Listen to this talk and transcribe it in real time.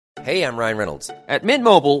Hey, I'm Ryan Reynolds. At Mint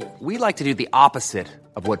Mobile, we like to do the opposite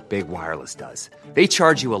of what Big Wireless does. They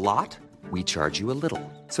charge you a lot, we charge you a little.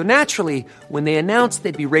 So naturally, when they announced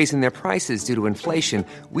they'd be raising their prices due to inflation,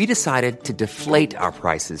 we decided to deflate our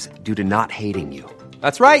prices due to not hating you.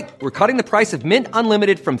 That's right. We're cutting the price of Mint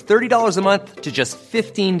Unlimited from $30 a month to just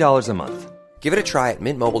 $15 a month. Give it a try at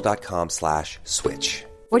mintmobile.com/switch.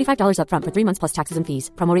 $45 up front for 3 months plus taxes and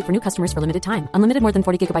fees. Promo rate for new customers for limited time. Unlimited more than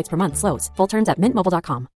 40 gigabytes per month. Slows full terms at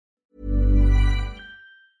mintmobile.com.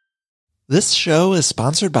 This show is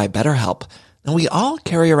sponsored by BetterHelp. And we all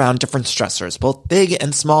carry around different stressors, both big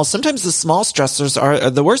and small. Sometimes the small stressors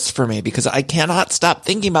are the worst for me because I cannot stop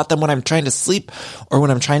thinking about them when I'm trying to sleep or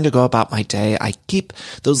when I'm trying to go about my day. I keep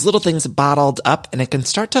those little things bottled up and it can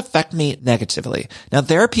start to affect me negatively. Now,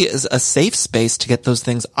 therapy is a safe space to get those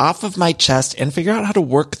things off of my chest and figure out how to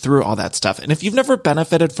work through all that stuff. And if you've never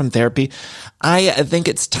benefited from therapy, I think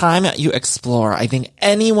it's time you explore. I think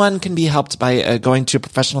anyone can be helped by going to a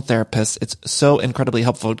professional therapist. It's so incredibly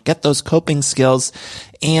helpful to get those coping skills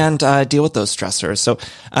and deal with those stressors. So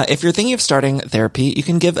if you're thinking of starting therapy, you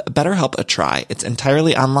can give BetterHelp a try. It's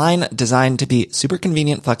entirely online, designed to be super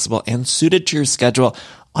convenient, flexible, and suited to your schedule.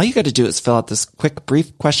 All you got to do is fill out this quick,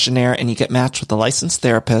 brief questionnaire and you get matched with a licensed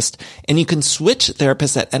therapist, and you can switch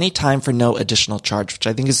therapists at any time for no additional charge, which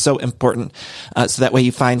I think is so important. So that way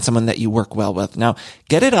you find someone that you work well with. Now,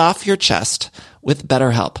 get it off your chest with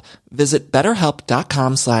BetterHelp. Visit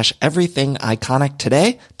betterhelp.com/everythingiconic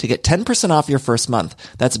today to get 10% off your first month.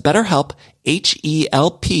 That's BetterHelp,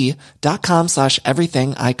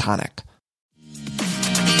 HELP.com/everythingiconic.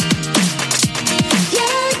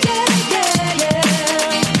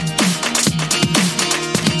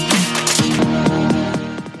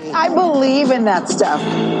 I believe in that stuff.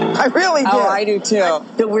 I really do. Oh, I do too.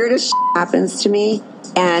 The weirdest happens to me,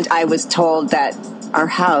 and I was told that our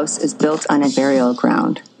house is built on a burial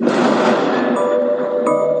ground. My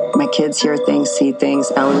kids hear things, see things.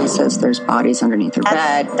 Ellery says there's bodies underneath her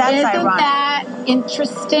bed. That's Isn't ironic. that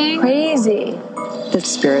interesting? Crazy. The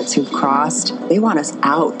spirits who've crossed, they want us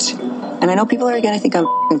out. And I know people are going to think I'm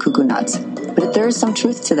cuckoo nuts, but there is some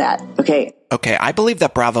truth to that. Okay, I believe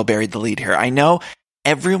that Bravo buried the lead here. I know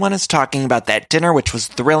everyone is talking about that dinner, which was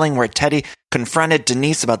thrilling, where Teddy confronted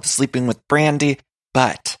Denise about the sleeping with Brandy,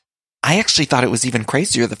 but I actually thought it was even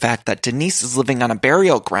crazier the fact that Denise is living on a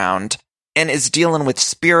burial ground and is dealing with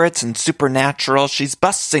spirits and supernatural. She's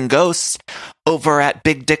busting ghosts over at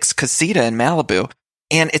Big Dick's Casita in Malibu.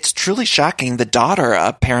 And it's truly shocking. The daughter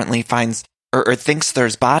apparently finds or thinks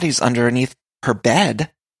there's bodies underneath her bed.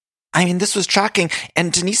 I mean, this was shocking.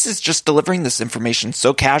 And Denise is just delivering this information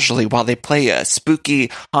so casually while they play spooky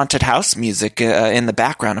haunted house music in the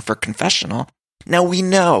background of her confessional. Now, we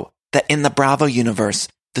know that in the Bravo universe,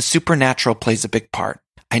 the supernatural plays a big part.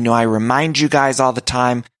 I know I remind you guys all the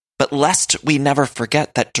time, but lest we never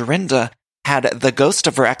forget that Dorinda had the ghost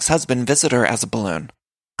of her ex-husband visit her as a balloon.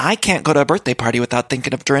 I can't go to a birthday party without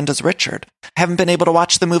thinking of Dorinda's Richard. Haven't been able to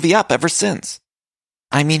watch the movie Up ever since.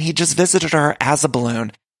 I mean, he just visited her as a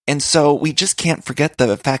balloon. And so we just can't forget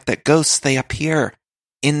the fact that ghosts, they appear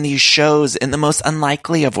in these shows in the most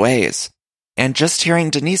unlikely of ways. And just hearing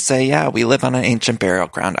Denise say, yeah, we live on an ancient burial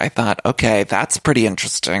ground, I thought, okay, that's pretty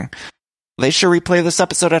interesting. They should replay this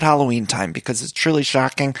episode at Halloween time because it's truly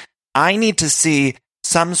shocking. I need to see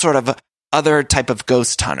some sort of other type of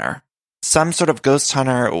ghost hunter. Some sort of ghost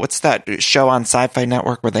hunter. What's that show on Sci-Fi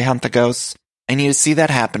Network where they hunt the ghosts? I need to see that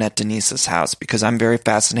happen at Denise's house because I'm very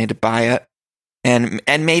fascinated by it. And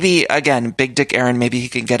maybe, again, Big Dick Aaron, maybe he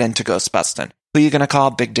can get into ghost busting. Who are you going to call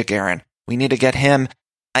Big Dick Aaron? We need to get him.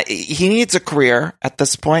 He needs a career at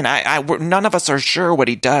this point. None of us are sure what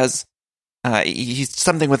he does. He's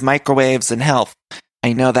something with microwaves and health.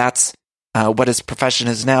 I know that's what his profession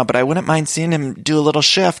is now, but I wouldn't mind seeing him do a little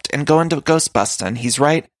shift and go into ghost busting. He's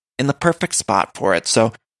right in the perfect spot for it.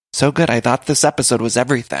 So good. I thought this episode was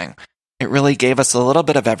everything. It really gave us a little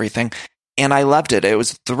bit of everything. And I loved it. It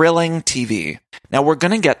was thrilling TV. Now, we're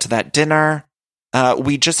going to get to that dinner.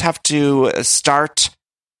 We just have to start,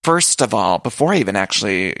 first of all, before I even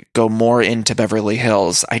actually go more into Beverly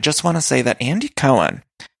Hills, I just want to say that Andy Cohen,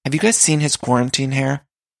 have you guys seen his quarantine hair?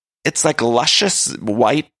 It's like luscious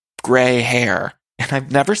white gray hair. And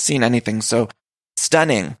I've never seen anything so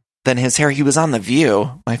stunning than his hair. He was on The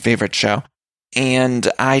View, my favorite show. And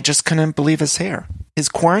I just couldn't believe his hair. His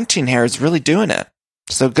quarantine hair is really doing it.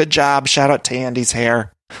 So good job. Shout out to Andy's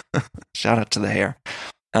hair. Shout out to the hair.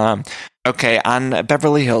 Okay, on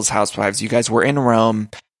Beverly Hills Housewives, you guys were in Rome.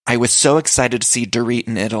 I was so excited to see Dorit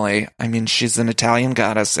in Italy. I mean, she's an Italian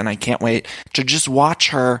goddess, and I can't wait to just watch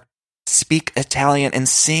her speak Italian and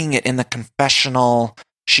seeing it in the confessional.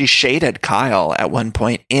 she shaded Kyle at one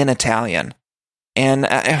point in Italian. And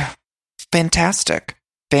fantastic.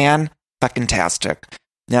 Fan-fucking-tastic.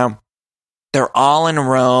 Now, they're all in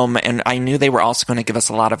Rome, and I knew they were also going to give us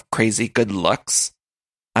a lot of crazy good looks.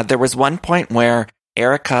 There was one point where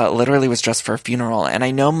Erica literally was dressed for a funeral, and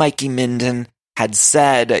I know Mikey Minden had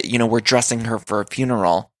said, we're dressing her for a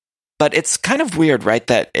funeral. But it's kind of weird, right,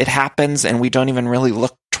 that it happens and we don't even really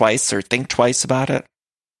look twice or think twice about it.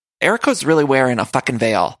 Erica's really wearing a fucking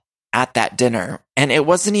veil at that dinner, and it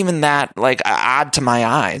wasn't even that, odd to my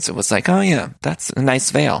eyes. It was like, oh yeah, that's a nice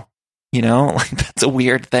veil. That's a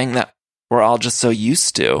weird thing that we're all just so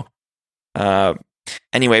used to.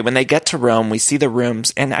 Anyway, when they get to Rome, we see the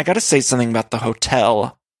rooms, and I gotta say something about the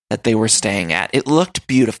hotel that they were staying at. It looked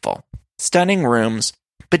beautiful. Stunning rooms.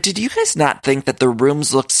 But did you guys not think that the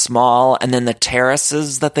rooms looked small, and then the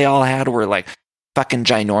terraces that they all had were, fucking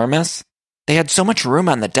ginormous? They had so much room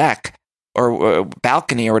on the deck, or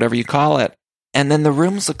balcony, or whatever you call it, and then the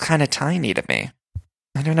rooms looked kind of tiny to me.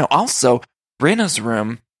 I don't know. Also, Rinna's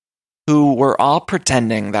room, who were all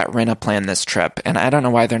pretending that Rinna planned this trip, and I don't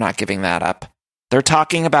know why they're not giving that up. They're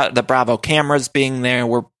talking about the Bravo cameras being there.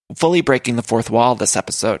 We're fully breaking the fourth wall this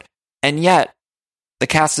episode. And yet, the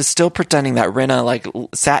cast is still pretending that Rinna,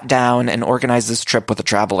 sat down and organized this trip with a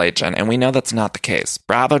travel agent, and we know that's not the case.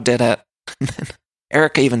 Bravo did it.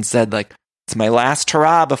 Erica even said, it's my last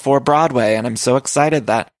hurrah before Broadway, and I'm so excited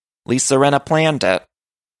that Lisa Rinna planned it.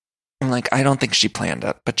 I'm I don't think she planned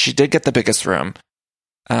it, but she did get the biggest room.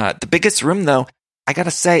 The biggest room, though, I gotta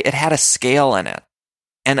say, it had a scale in it.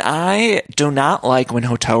 And I do not like when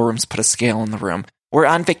hotel rooms put a scale in the room. We're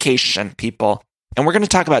on vacation, people. And we're going to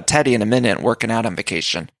talk about Teddy in a minute, working out on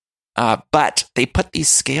vacation. But they put these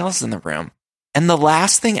scales in the room. And the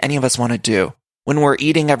last thing any of us want to do when we're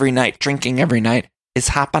eating every night, drinking every night, is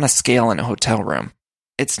hop on a scale in a hotel room.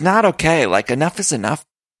 It's not okay. Enough is enough,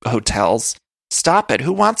 hotels. Stop it.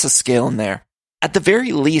 Who wants a scale in there? At the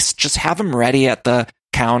very least, just have them ready at the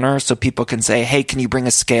counter so people can say, hey, can you bring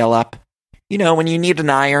a scale up? When you need an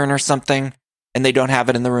iron or something and they don't have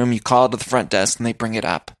it in the room, you call to the front desk and they bring it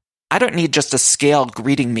up. I don't need just a scale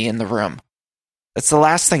greeting me in the room. That's the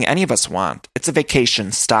last thing any of us want. It's a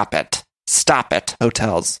vacation. Stop it. Stop it,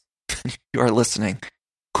 hotels. You are listening.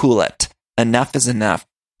 Cool it. Enough is enough.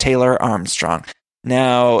 Taylor Armstrong.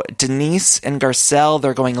 Now, Denise and Garcelle,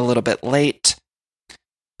 they're going a little bit late.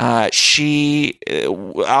 All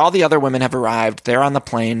the other women have arrived. They're on the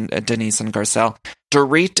plane, Denise and Garcelle.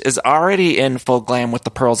 Dorit is already in full glam with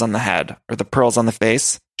the pearls on the head, or the pearls on the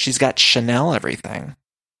face. She's got Chanel everything.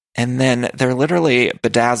 And then they're literally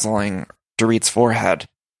bedazzling Dorit's forehead.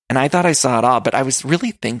 And I thought I saw it all, but I was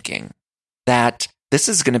really thinking that this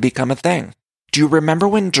is going to become a thing. Do you remember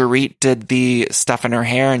when Dorit did the stuff in her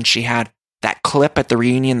hair and she had that clip at the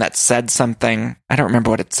reunion that said something? I don't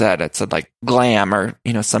remember what it said. It said glam or,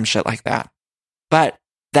 some shit like that. But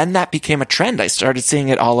then that became a trend. I started seeing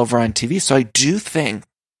it all over on TV. So I do think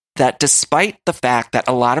that despite the fact that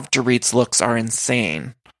a lot of Dorit's looks are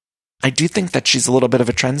insane, I do think that she's a little bit of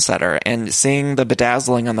a trendsetter. And seeing the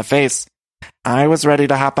bedazzling on the face, I was ready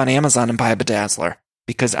to hop on Amazon and buy a bedazzler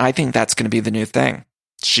because I think that's going to be the new thing.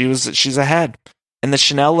 She's ahead. And the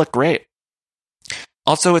Chanel look great.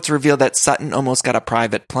 Also, it's revealed that Sutton almost got a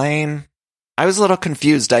private plane. I was a little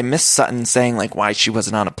confused. I missed Sutton saying why she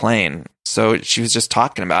wasn't on a plane. So she was just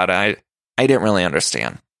talking about it. I didn't really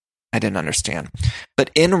understand. I didn't understand. But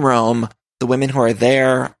in Rome, the women who are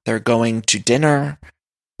there, they're going to dinner.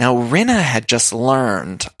 Now, Rinna had just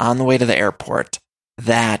learned on the way to the airport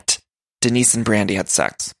that Denise and Brandy had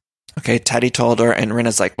sex. Okay, Teddy told her, and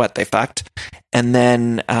Rinna's like, what, they fucked? And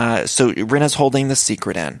then, so Rinna's holding the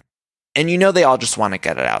secret in. And they all just want to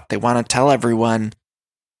get it out. They want to tell everyone.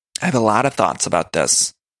 I have a lot of thoughts about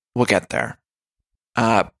this. We'll get there.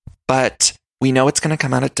 But we know it's going to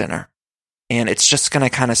come out at dinner. And it's just going to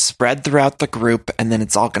kind of spread throughout the group, and then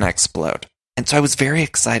it's all going to explode. And so I was very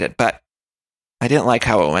excited, but I didn't like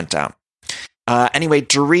how it went down. Anyway,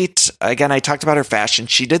 Dorit, again, I talked about her fashion.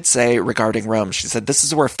 She did say regarding Rome, she said, this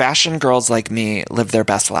is where fashion girls like me live their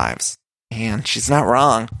best lives. And she's not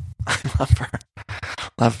wrong. I love her.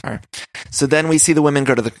 Love her. So then we see the women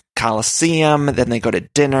go to the Colosseum, then they go to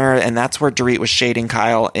dinner, and that's where Dorit was shading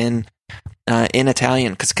Kyle in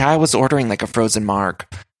Italian, because Kyle was ordering a frozen marg.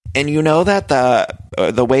 And that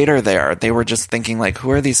the waiter there, they were just thinking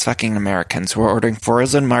who are these fucking Americans who are ordering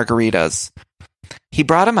frozen margaritas? He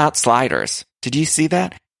brought him out sliders. Did you see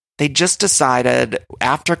that? They just decided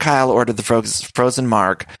after Kyle ordered the frozen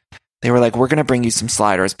marg, they were like, we're going to bring you some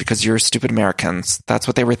sliders because you're stupid Americans. That's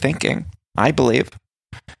what they were thinking, I believe.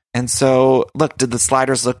 And so, look, did the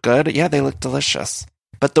sliders look good? Yeah, they look delicious.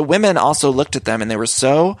 But the women also looked at them and they were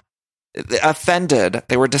so offended.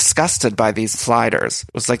 They were disgusted by these sliders.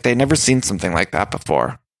 It was like they'd never seen something like that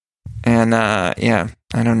before. And yeah,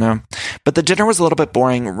 I don't know. But the dinner was a little bit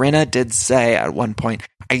boring. Rinna did say at one point,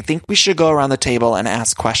 I think we should go around the table and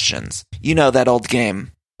ask questions. You know, that old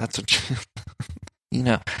game. That's what you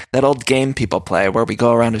know, that old game people play where we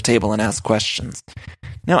go around a table and ask questions.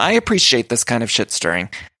 Now, I appreciate this kind of shit stirring.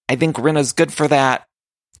 I think Rinna's good for that.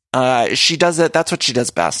 She does it. That's what she does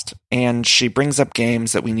best. And she brings up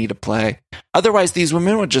games that we need to play. Otherwise, these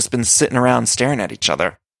women would have just been sitting around staring at each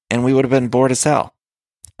other and we would have been bored as hell.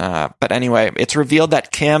 But anyway, it's revealed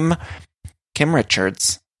that Kim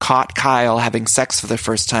Richards caught Kyle having sex for the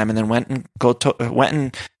first time and then went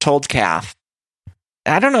and told Kath.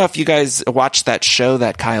 I don't know if you guys watched that show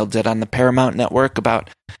that Kyle did on the Paramount Network about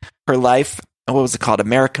her life. What was it called?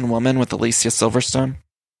 American Woman with Alicia Silverstone.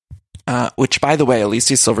 Which, by the way,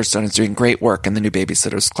 Alicia Silverstone is doing great work in the New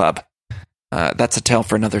Babysitters Club. That's a tale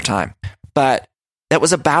for another time. But that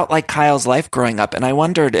was about like Kyle's life growing up. And I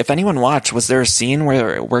wondered if anyone watched, was there a scene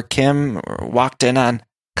where Kim walked in on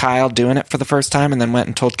Kyle doing it for the first time and then went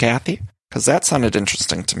and told Kathy? Because that sounded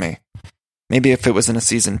interesting to me. Maybe if it was in a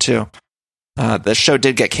season 2. The show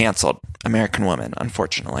did get canceled, American Woman,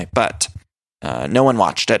 unfortunately. But no one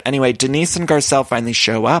watched it. Anyway, Denise and Garcelle finally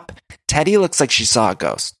show up. Teddy looks like she saw a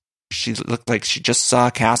ghost. She looked like she just saw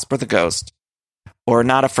Casper the ghost. Or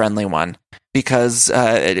not a friendly one. Because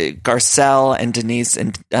Garcelle and Denise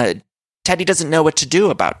and Teddy doesn't know what to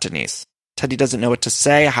do about Denise. Teddy doesn't know what to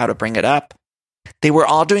say, how to bring it up. They were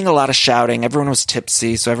all doing a lot of shouting. Everyone was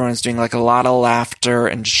tipsy, so everyone was doing like a lot of laughter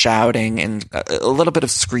and shouting and a little bit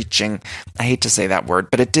of screeching. I hate to say that word,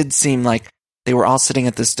 but it did seem like they were all sitting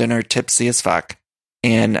at this dinner tipsy as fuck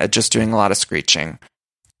and just doing a lot of screeching.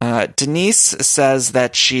 Denise says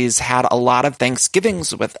that she's had a lot of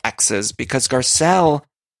Thanksgivings with exes because Garcelle,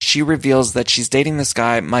 she reveals that she's dating this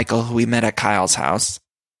guy, Michael, who we met at Kyle's house,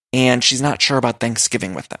 and she's not sure about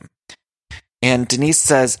Thanksgiving with him. And Denise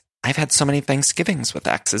says, I've had so many Thanksgivings with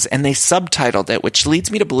exes, and they subtitled it, which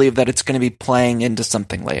leads me to believe that it's going to be playing into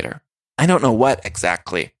something later. I don't know what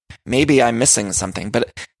exactly. Maybe I'm missing something,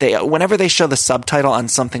 but whenever they show the subtitle on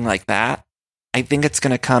something like that, I think it's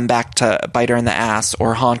going to come back to bite her in the ass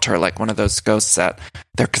or haunt her like one of those ghosts at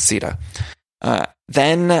their casita.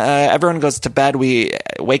 Then everyone goes to bed. We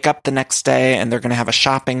wake up the next day, and they're going to have a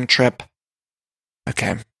shopping trip.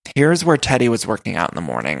 Okay. Here's where Teddy was working out in the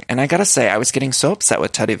morning. And I gotta say, I was getting so upset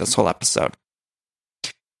with Teddy this whole episode.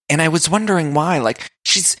 And I was wondering why. Like,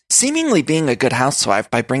 she's seemingly being a good housewife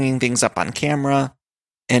by bringing things up on camera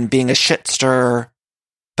and being a shit stirrer.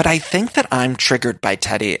 But I think that I'm triggered by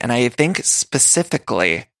Teddy. And I think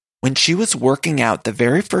specifically when she was working out the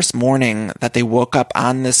very first morning that they woke up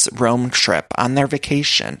on this Rome trip, on their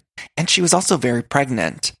vacation. And she was also very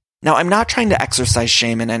pregnant. Now, I'm not trying to exercise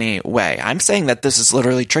shame in any way. I'm saying that this is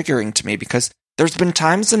literally triggering to me because there's been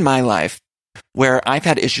times in my life where I've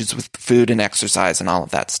had issues with food and exercise and all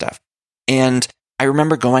of that stuff. And I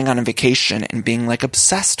remember going on a vacation and being like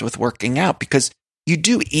obsessed with working out because you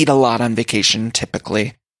do eat a lot on vacation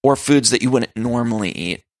typically, or foods that you wouldn't normally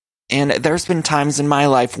eat. And there's been times in my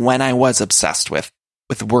life when I was obsessed with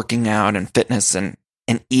working out and fitness and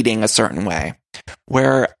eating a certain way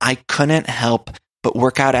where I couldn't help but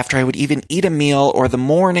work out after I would even eat a meal or the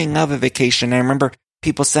morning of a vacation. I remember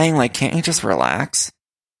people saying, like, can't you just relax?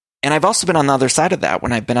 And I've also been on the other side of that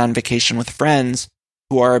when I've been on vacation with friends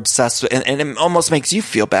who are obsessed with, and it almost makes you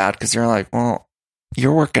feel bad because you're like, well,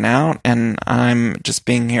 you're working out and I'm just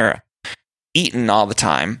being here eating all the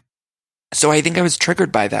time. So I think I was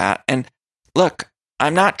triggered by that. And look,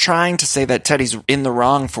 I'm not trying to say that Teddy's in the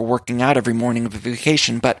wrong for working out every morning of a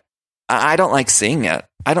vacation, but I don't like seeing it.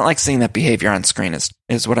 I don't like seeing that behavior on screen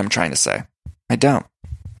is what I'm trying to say. I don't.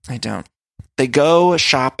 They go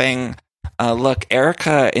shopping. Look,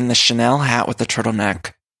 Erica in the Chanel hat with the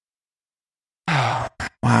turtleneck. Oh,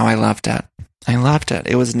 wow, I loved it.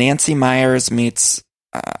 It was Nancy Myers meets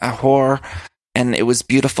a whore, and it was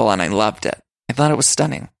beautiful, and I loved it. I thought it was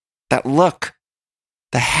stunning. That look,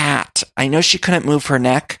 the hat. I know she couldn't move her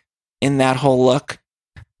neck in that whole look,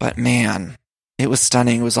 but man, it was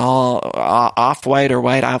stunning. It was all off-white or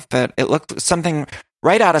white outfit. It looked something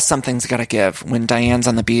right out of Something's Gotta Give when Diane's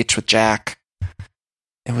on the beach with Jack.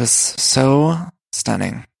 It was so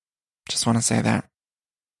stunning. Just want to say that.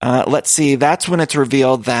 Let's see. That's when it's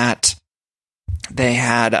revealed that they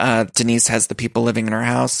had Denise has the people living in her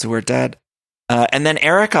house who are dead. And then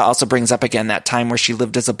Erica also brings up again that time where she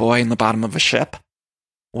lived as a boy in the bottom of a ship,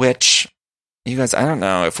 which, you guys, I don't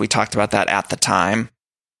know if we talked about that at the time,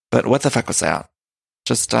 but what the fuck was that?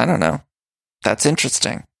 Just, I don't know. That's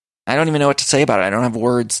interesting. I don't even know what to say about it. I don't have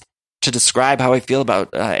words to describe how I feel about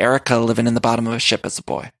Erica living in the bottom of a ship as a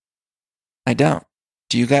boy. I don't.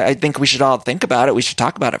 Do you guys? I think we should all think about it. We should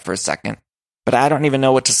talk about it for a second. But I don't even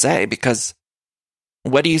know what to say, because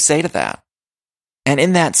what do you say to that? And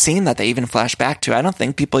in that scene that they even flash back to, I don't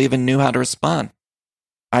think people even knew how to respond.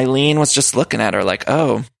 Eileen was just looking at her like,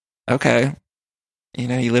 oh, okay. You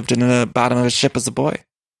know, you lived in the bottom of a ship as a boy.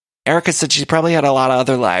 Erica said she probably had a lot of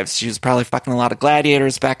other lives. She was probably fucking a lot of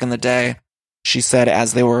gladiators back in the day. She said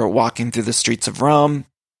as they were walking through the streets of Rome,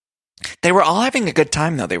 they were all having a good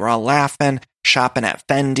time, though. They were all laughing, shopping at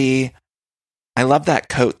Fendi. I love that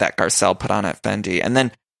coat that Garcelle put on at Fendi. And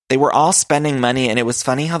then they were all spending money, and it was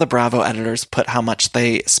funny how the Bravo editors put how much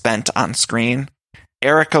they spent on screen.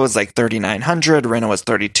 Erica was like $3,900. Rinna was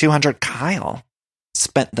 $3,200. Kyle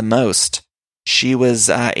spent the most. She was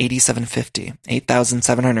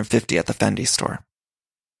 $8,750 at the Fendi store.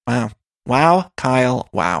 Wow. Wow, Kyle.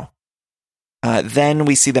 Wow. Then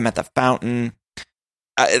we see them at the fountain.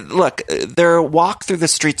 Look, their walk through the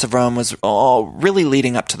streets of Rome was all really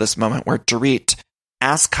leading up to this moment where Dorit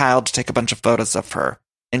asked Kyle to take a bunch of photos of her.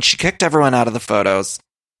 And she kicked everyone out of the photos.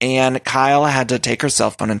 And Kyle had to take her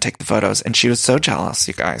cell phone and take the photos. And she was so jealous,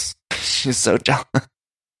 you guys. She was so jealous.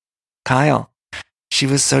 Kyle. She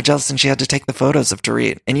was so jealous, and she had to take the photos of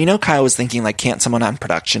Dorit. And you know, Kyle was thinking, like, can't someone on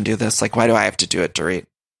production do this? Like, why do I have to do it, Dorit?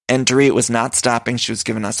 And Dorit was not stopping. She was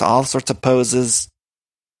giving us all sorts of poses.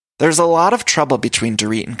 There's a lot of trouble between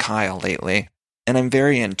Dorit and Kyle lately, and I'm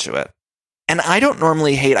very into it. And I don't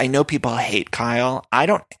normally hate, I know people hate Kyle. I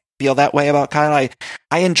don't feel that way about Kyle.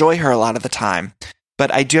 I enjoy her a lot of the time.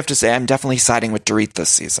 But I do have to say, I'm definitely siding with Dorit this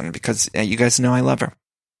season, because you guys know I love her.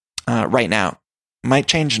 Right now. Might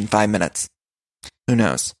change in 5 minutes. Who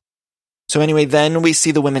knows? So anyway, then we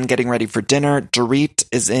see the women getting ready for dinner. Dorit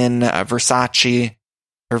is in Versace,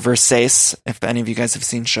 or Versace, if any of you guys have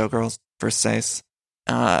seen Showgirls. Versace.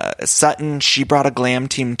 Sutton, she brought a glam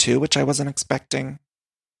team too, which I wasn't expecting.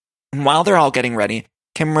 And while they're all getting ready,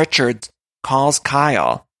 Kim Richards calls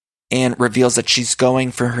Kyle and reveals that she's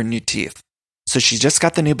going for her new teeth. So she just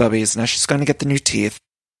got the new bubbies, now she's going to get the new teeth.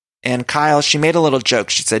 And Kyle, she made a little joke.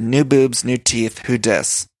 She said, new boobs, new teeth, who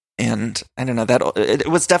dis? And I don't know, it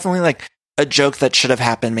was definitely like a joke that should have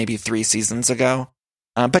happened maybe 3 seasons ago.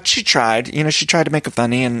 But she tried, she tried to make it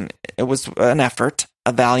funny, and it was an effort,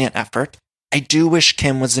 a valiant effort. I do wish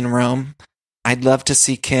Kim was in Rome. I'd love to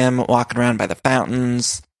see Kim walking around by the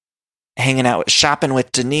fountains, hanging out, shopping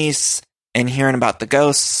with Denise, and hearing about the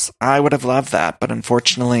ghosts. I would have loved that, but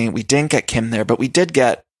unfortunately we didn't get Kim there, but we did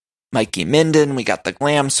get Mikey Minden, we got the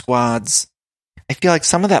glam squads. I feel like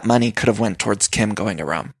some of that money could have went towards Kim going to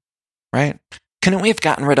Rome, right? Couldn't we have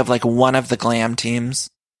gotten rid of like one of the glam teams?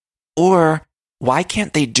 Or why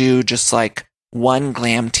can't they do just like one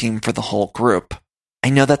glam team for the whole group? I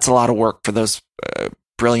know that's a lot of work for those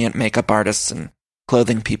brilliant makeup artists and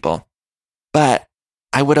clothing people, but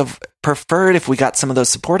I would have preferred if we got some of those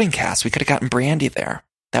supporting casts. We could have gotten Brandy there.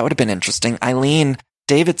 That would have been interesting. Eileen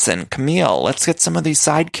Davidson, Camille, let's get some of these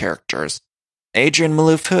side characters. Adrienne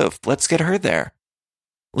Maloof-Hoof, let's get her there.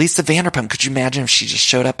 Lisa Vanderpump, could you imagine if she just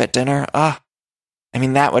showed up at dinner? I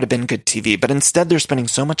mean, that would have been good TV, but instead they're spending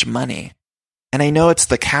so much money. And I know it's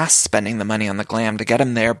the cast spending the money on the glam to get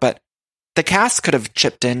him there, but the cast could have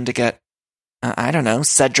chipped in to get, I don't know,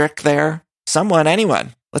 Cedric there. Someone,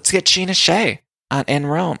 anyone. Let's get Sheena Shea in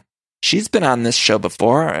Rome. She's been on this show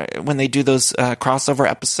before when they do those crossover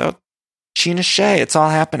episodes. Sheena Shea, it's all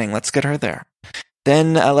happening. Let's get her there.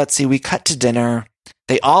 Then, let's see, we cut to dinner.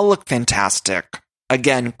 They all look fantastic.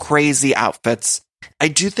 Again, crazy outfits. I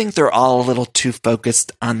do think they're all a little too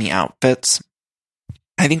focused on the outfits.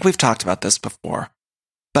 I think we've talked about this before.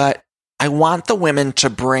 But I want the women to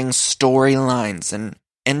bring storylines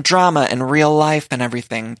and drama and real life and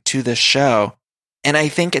everything to the show. And I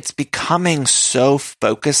think it's becoming so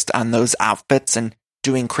focused on those outfits and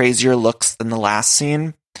doing crazier looks than the last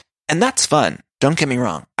scene. And that's fun. Don't get me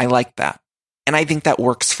wrong. I like that. And I think that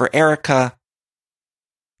works for Erica,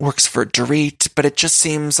 works for Dorit, but it just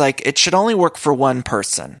seems like it should only work for one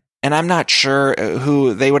person. And I'm not sure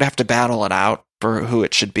who they would have to battle it out for who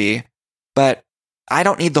it should be. But I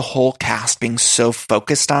don't need the whole cast being so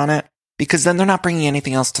focused on it, because then they're not bringing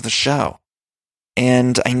anything else to the show.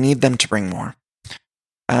 And I need them to bring more.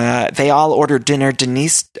 They all ordered dinner.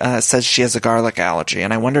 Denise says she has a garlic allergy,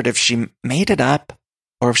 and I wondered if she made it up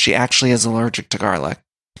or if she actually is allergic to garlic.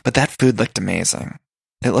 But that food looked amazing.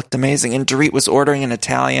 It looked amazing. And Dorit was ordering in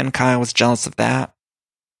Italian. Kyle was jealous of that.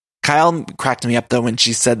 Kyle cracked me up, though, when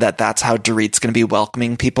she said that that's how Dorit's going to be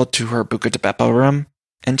welcoming people to her Buca di Beppo room.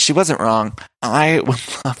 And she wasn't wrong. I would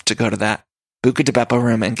love to go to that Buca di Beppo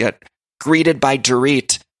room and get greeted by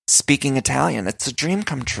Dorit speaking Italian. It's a dream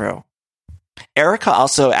come true. Erica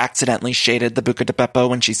also accidentally shaded the Buca di Beppo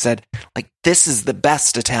when she said, like, this is the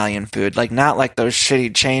best Italian food, like not like those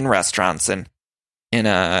shitty chain restaurants in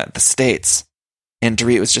the States. And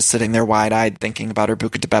Dorit was just sitting there wide-eyed thinking about her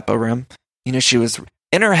Buca di Beppo room. You know, she was,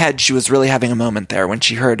 in her head, she was really having a moment there when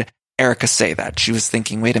she heard Erica say that. She was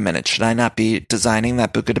thinking, wait a minute, should I not be designing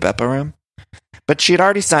that Buca di Beppo room? But she had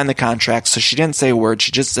already signed the contract, so she didn't say a word.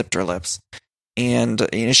 She just zipped her lips. And,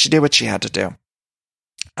 you know, she did what she had to do.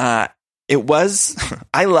 It was,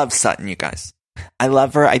 I love Sutton, you guys. I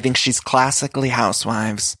love her. I think she's classically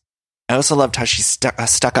Housewives. I also loved how she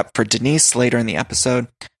stuck up for Denise later in the episode.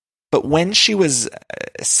 But when she was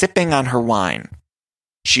sipping on her wine,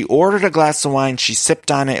 she ordered a glass of wine, she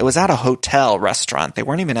sipped on it. It was at a hotel restaurant. They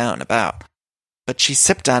weren't even out and about. But she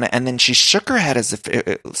sipped on it, and then she shook her head as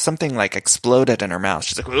if something like exploded in her mouth.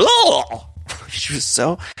 She's like, "Ugh!" She was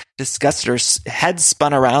so disgusted. Her head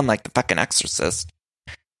spun around like the fucking Exorcist.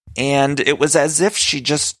 And it was as if she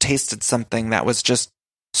just tasted something that was just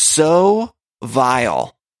so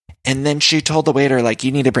vile. And then she told the waiter, like,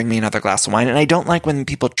 you need to bring me another glass of wine. And I don't like when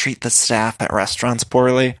people treat the staff at restaurants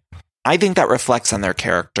poorly. I think that reflects on their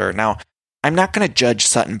character. Now, I'm not going to judge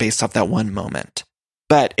Sutton based off that one moment.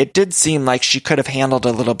 But it did seem like she could have handled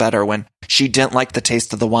a little better when she didn't like the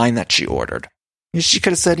taste of the wine that she ordered. She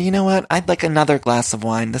could have said, you know what, I'd like another glass of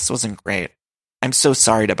wine. This wasn't great. I'm so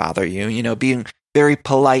sorry to bother you. You know, being very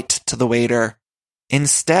polite to the waiter.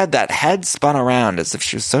 Instead, that head spun around as if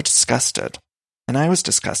she was so disgusted. And I was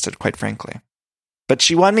disgusted, quite frankly. But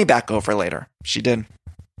she won me back over later. She did.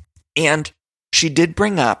 And she did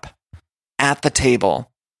bring up at the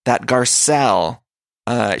table that Garcelle,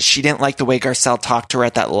 she didn't like the way Garcelle talked to her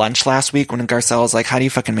at that lunch last week when Garcelle was like, how do you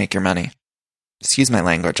fucking make your money? Excuse my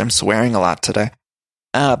language. I'm swearing a lot today.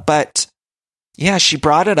 But yeah, she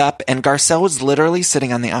brought it up, and Garcelle was literally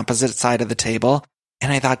sitting on the opposite side of the table.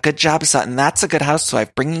 And I thought, good job, Sutton. That's a good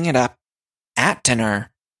housewife, bringing it up at dinner.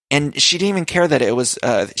 And she didn't even care that it was,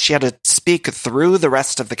 she had to speak through the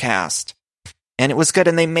rest of the cast. And it was good,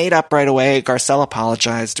 and they made up right away. Garcelle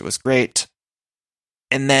apologized. It was great.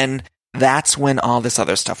 And then that's when all this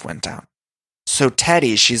other stuff went down. So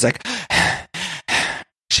Teddi, she's like,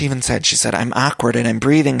 she said, I'm awkward and I'm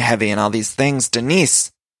breathing heavy and all these things.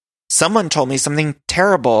 Denise, someone told me something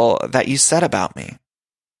terrible that you said about me.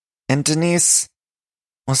 And Denise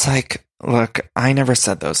was like, look, I never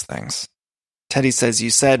said those things. Teddi says, you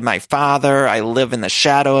said my father, I live in the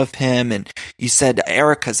shadow of him, and you said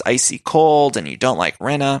Erica's icy cold and you don't like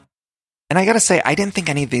Rinna. And I gotta say, I didn't think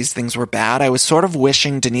any of these things were bad. I was sort of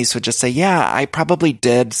wishing Denise would just say, yeah, I probably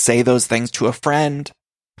did say those things to a friend.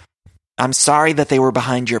 I'm sorry that they were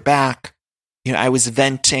behind your back. You know, I was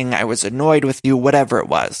venting, I was annoyed with you, whatever it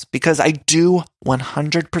was. Because I do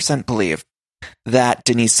 100% believe that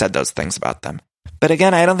Denise said those things about them. But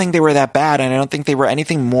again, I don't think they were that bad, and I don't think they were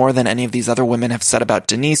anything more than any of these other women have said about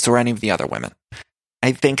Denise or any of the other women.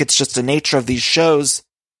 I think it's just the nature of these shows.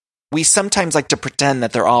 We sometimes like to pretend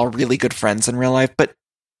that they're all really good friends in real life, but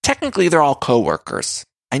technically they're all coworkers.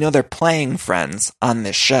 I know they're playing friends on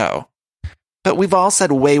this show, but we've all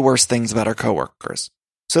said way worse things about our coworkers.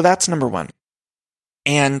 So that's number one.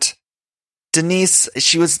 And Denise,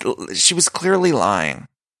 she was clearly lying.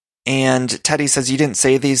 And Teddi says, you didn't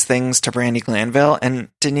say these things to Brandi Glanville? And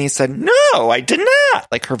Denise said, no, I did not.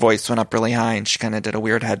 Like, her voice went up really high and she kind of did a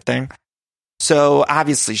weird head thing. So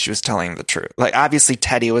obviously she was telling the truth. Like, obviously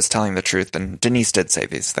Teddi was telling the truth, and Denise did say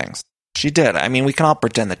these things. She did. I mean, we can all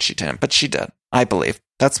pretend that she didn't, but she did. I believe.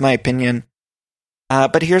 That's my opinion.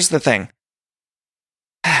 But here's the thing.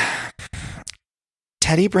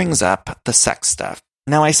 Teddi brings up the sex stuff.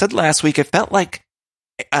 Now, I said last week, it felt like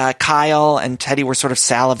Kyle and Teddi were sort of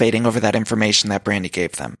salivating over that information that Brandi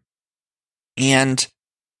gave them. And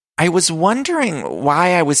I was wondering why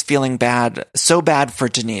I was feeling so bad for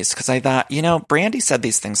Denise, because I thought, you know, Brandi said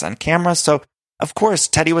these things on camera, so of course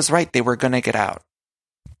Teddi was right, they were going to get out.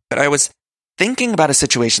 But I was thinking about a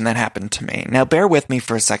situation that happened to me. Now, bear with me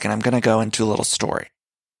for a second, I'm going to go into a little story.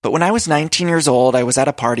 But when I was 19 years old, I was at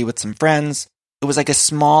a party with some friends. It was like a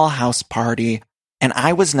small house party. And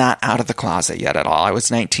I was not out of the closet yet at all. I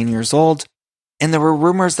was 19 years old, and there were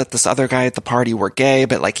rumors that this other guy at the party were gay,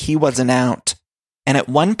 but like he wasn't out. And at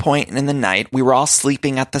one point in the night, we were all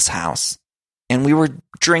sleeping at this house, and we were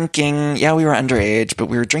drinking. Yeah, we were underage, but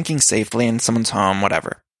we were drinking safely in someone's home,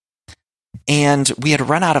 whatever. And we had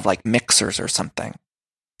run out of like mixers or something.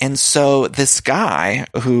 And so this guy,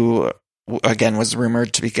 who again was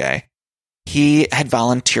rumored to be gay, he had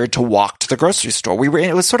volunteered to walk to the grocery store.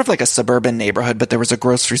 It was sort of like a suburban neighborhood, but there was a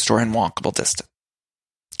grocery store in walkable distance.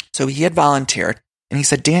 So he had volunteered, and he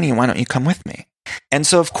said, Danny, why don't you come with me? And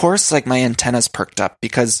so, of course, like my antennas perked up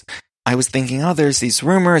because I was thinking, oh, there's these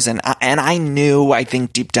rumors. And I knew, I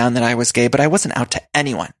think deep down that I was gay, but I wasn't out to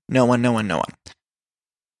anyone. No one.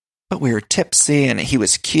 But we were tipsy and he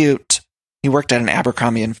was cute. He worked at an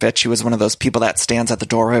Abercrombie & Fitch. He was one of those people that stands at the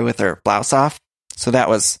doorway with their blouse off. So that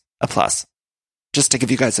was a plus. Just to give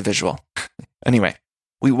you guys a visual. Anyway,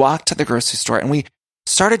 we walked to the grocery store and we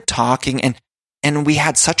started talking and we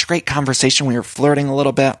had such great conversation. We were flirting a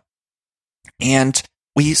little bit and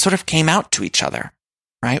we sort of came out to each other,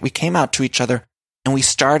 right? We came out to each other and we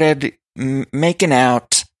started making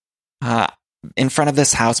out in front of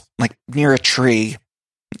this house, like near a tree.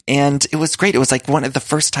 And it was great. It was like one of the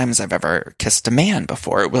first times I've ever kissed a man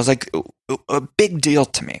before. It was like a big deal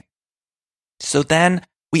to me. So then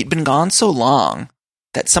we'd been gone so long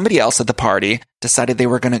that somebody else at the party decided they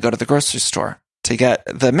were going to go to the grocery store to get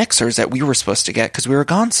the mixers that we were supposed to get because we were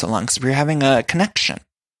gone so long because we were having a connection.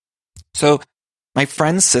 So my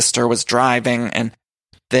friend's sister was driving and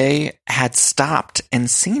they had stopped and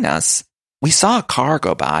seen us. We saw a car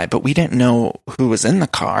go by, but we didn't know who was in the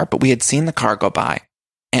car, but we had seen the car go by.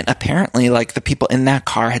 And apparently, like, the people in that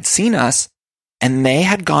car had seen us, and they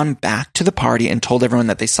had gone back to the party and told everyone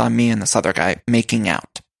that they saw me and this other guy making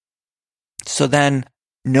out. So then,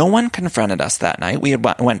 no one confronted us that night. We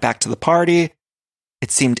went back to the party. It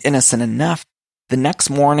seemed innocent enough. The next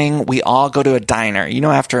morning, we all go to a diner. You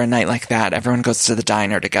know, after a night like that, everyone goes to the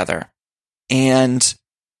diner together. And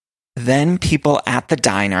then people at the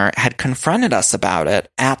diner had confronted us about it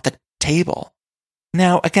at the table.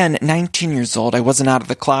 Now, again, 19 years old, I wasn't out of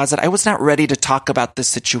the closet. I was not ready to talk about this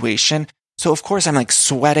situation. So, of course, I'm like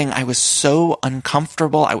sweating. I was so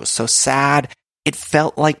uncomfortable. I was so sad. It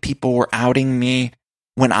felt like people were outing me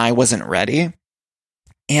when I wasn't ready.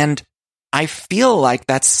 And I feel like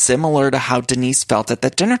that's similar to how Denise felt at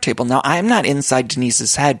that dinner table. Now, I'm not inside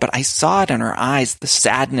Denise's head, but I saw it in her eyes, the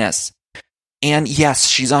sadness. And yes,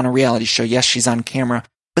 she's on a reality show. Yes, she's on camera.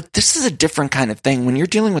 But this is a different kind of thing. When you're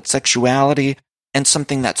dealing with sexuality and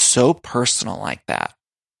something that's so personal like that.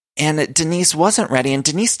 And Denise wasn't ready, and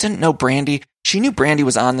Denise didn't know Brandi. She knew Brandi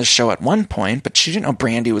was on the show at one point, but she didn't know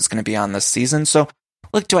Brandi was going to be on this season. So,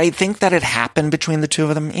 look, do I think that it happened between the two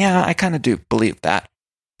of them? Yeah, I kind of do believe that.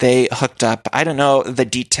 They hooked up. I don't know the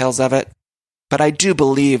details of it, but I do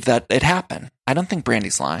believe that it happened. I don't think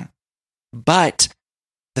Brandi's lying. But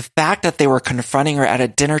the fact that they were confronting her at a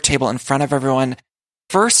dinner table in front of everyone,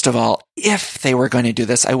 first of all, if they were going to do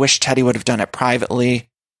this, I wish Teddi would have done it privately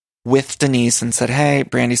with Denise and said, hey,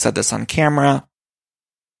 Brandi said this on camera.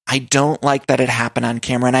 I don't like that it happened on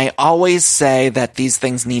camera. And I always say that these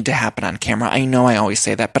things need to happen on camera. I know I always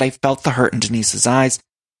say that, but I felt the hurt in Denise's eyes.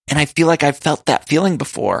 And I feel like I've felt that feeling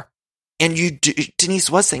before. And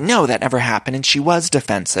Denise was saying, no, that never happened. And she was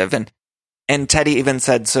defensive. And Teddi even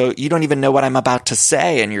said, so you don't even know what I'm about to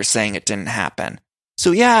say. And you're saying it didn't happen.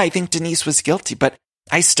 So yeah, I think Denise was guilty, but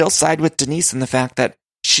I still side with Denise in the fact that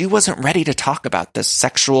she wasn't ready to talk about this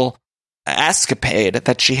sexual escapade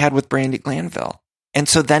that she had with Brandi Glanville. And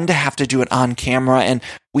so then to have to do it on camera, and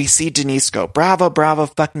we see Denise go, bravo, bravo,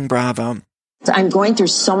 fucking bravo. I'm going through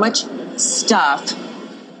so much stuff.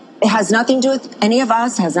 It has nothing to do with any of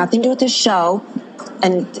us, has nothing to do with this show.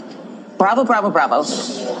 And bravo, bravo, bravo.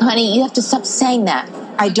 Honey, you have to stop saying that.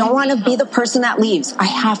 I don't want to be the person that leaves. I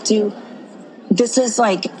have to. This is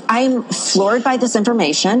like, I'm floored by this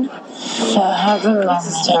information. So have a moment.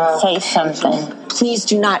 Say something. Please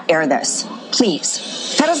do not air this.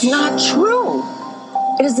 Please. That is not true.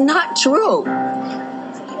 It is not true.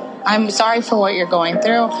 I'm sorry for what you're going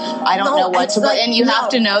through. I don't know what to believe. And you have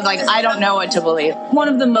to know, like, I don't know what to believe. One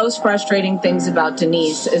of the most frustrating things about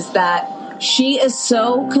Denise is that she is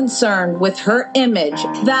so concerned with her image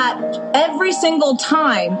that every single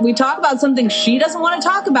time we talk about something she doesn't want to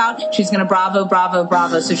talk about, she's going to bravo, bravo,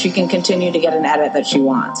 bravo, so she can continue to get an edit that she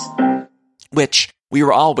wants. Which we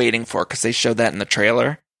were all waiting for because they showed that in the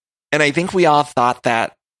trailer. And I think we all thought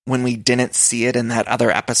that when we didn't see it in that other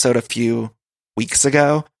episode a few weeks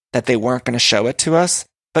ago, that they weren't going to show it to us.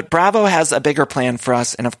 But Bravo has a bigger plan for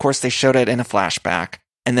us. And of course, they showed it in a flashback.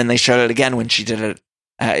 And then they showed it again when she did it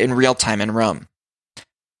in real time in Rome.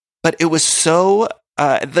 But it was so,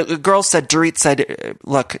 the girl said, Dorit said,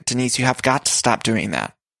 look, Denise, you have got to stop doing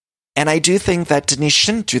that. And I do think that Denise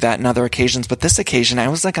shouldn't do that in other occasions. But this occasion, I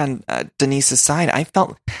was like on Denise's side. I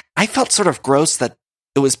felt sort of gross that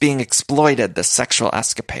it was being exploited, this sexual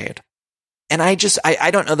escapade. And I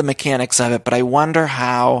don't know the mechanics of it, but I wonder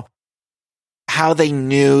how they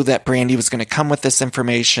knew that Brandi was going to come with this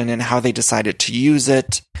information and how they decided to use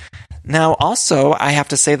it. Now, also, I have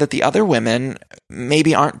to say that the other women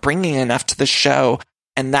maybe aren't bringing enough to the show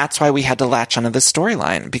And that's why we had to latch onto this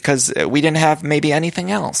storyline, because we didn't have maybe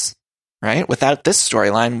anything else, right? Without this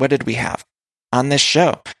storyline, what did we have on this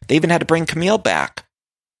show? They even had to bring Camille back.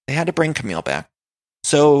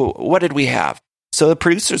 So what did we have? So the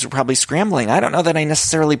producers were probably scrambling. I don't know that I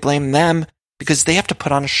necessarily blame them, because they have to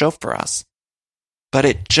put on a show for us. But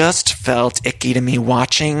it just felt icky to me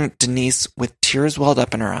watching Denise with tears welled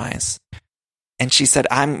up in her eyes. And she said,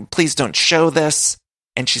 please don't show this.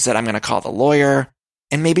 And she said, I'm going to call the lawyer.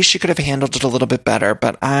 And maybe she could have handled it a little bit better,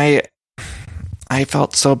 but I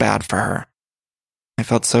felt so bad for her. I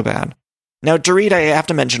felt so bad. Now, Dorit, I have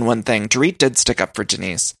to mention one thing. Dorit did stick up for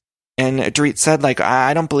Denise. And Dorit said,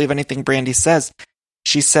 I don't believe anything Brandi says.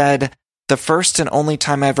 She said, the first and only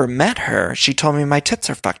time I ever met her, she told me my tits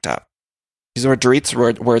are fucked up. These were Dorit's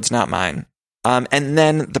words, not mine. And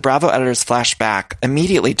then the Bravo editors flashed back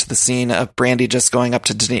immediately to the scene of Brandi just going up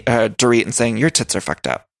to Dorit and saying, your tits are fucked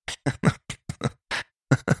up.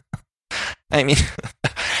 I mean,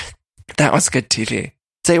 that was good TV.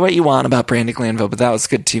 Say what you want about Brandi Glanville, but that was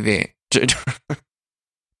good TV.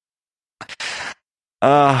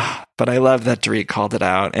 But I love that Dorit called it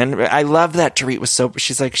out. And I love that Dorit was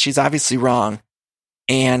she's obviously wrong.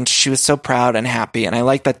 And she was so proud and happy. And I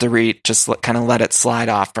like that Dorit just kind of let it slide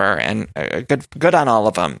off her. And good on all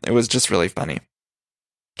of them. It was just really funny.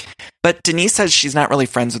 But Denise says she's not really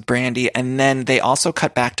friends with Brandi. And then they also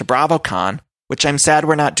cut back to BravoCon, which I'm sad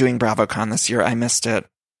we're not doing BravoCon this year. I missed it.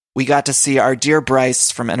 We got to see our dear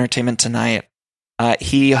Bryce from Entertainment Tonight.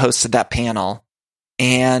 He hosted that panel.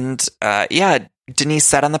 And Denise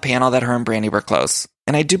said on the panel that her and Brandi were close.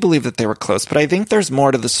 And I do believe that they were close. But I think there's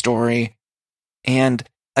more to the story. And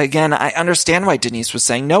again, I understand why Denise was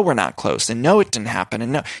saying, no, we're not close. And no, it didn't happen.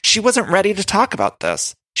 And no, she wasn't ready to talk about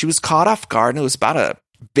this. She was caught off guard. And it was about a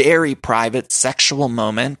very private sexual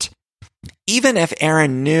moment. Even if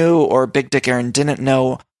Aaron knew or Big Dick Aaron didn't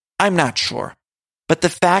know, I'm not sure. But the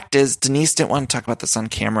fact is, Denise didn't want to talk about this on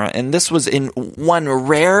camera. And this was in one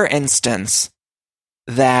rare instance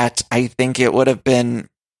that I think it would have been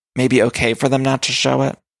maybe okay for them not to show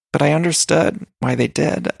it. But I understood why they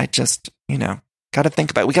did. I just, got to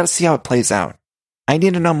think about it. We got to see how it plays out. I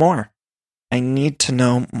need to know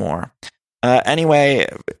more. Anyway,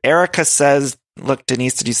 Erica says, look,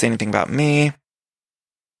 Denise, did you say anything about me?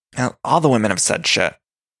 Now, all the women have said shit.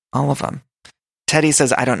 All of them. Teddy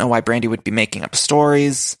says, I don't know why Brandi would be making up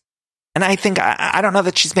stories. And I think, I don't know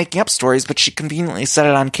that she's making up stories, but she conveniently said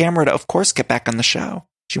it on camera to, of course, get back on the show.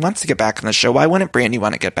 She wants to get back on the show. Why wouldn't Brandi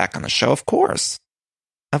want to get back on the show? Of course.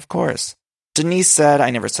 Denise said, I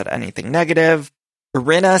never said anything negative.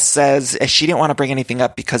 Rinna says she didn't want to bring anything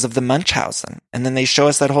up because of the Munchausen. And then they show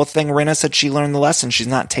us that whole thing. Rinna said she learned the lesson. She's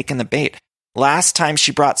not taking the bait. Last time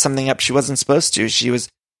she brought something up she wasn't supposed to. She was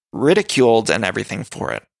ridiculed and everything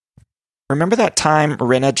for it. Remember that time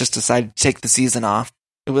Rinna just decided to take the season off?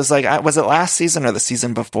 It was was it last season or the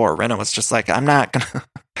season before? Rinna was just like, I'm not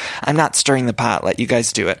stirring the pot. Let you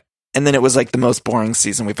guys do it. And then it was the most boring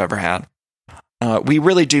season we've ever had. We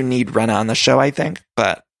really do need Rinna on the show, I think.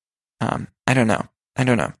 But I don't know.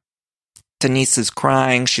 Denise is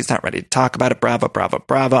crying. She's not ready to talk about it.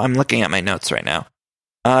 Bravo. I'm looking at my notes right now.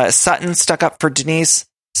 Sutton stuck up for Denise.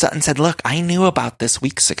 Sutton said, look, I knew about this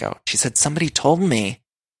weeks ago. She said, somebody told me.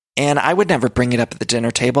 And I would never bring it up at the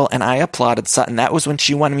dinner table. And I applauded Sutton. That was when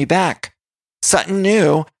she wanted me back. Sutton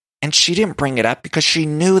knew, and she didn't bring it up because she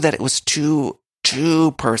knew that it was too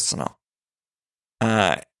personal.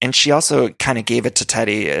 And she also kind of gave it to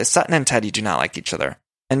Teddy. Sutton and Teddy do not like each other.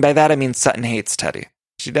 And by that, I mean Sutton hates Teddy.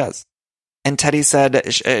 She does. And Teddy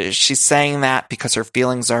said she's saying that because her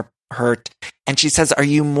feelings are hurt. And she says, are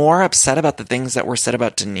you more upset about the things that were said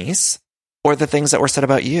about Denise or the things that were said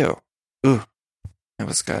about you? Ooh, it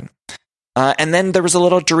was good. And then there was a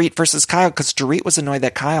little Dorit versus Kyle because Dorit was annoyed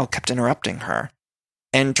that Kyle kept interrupting her.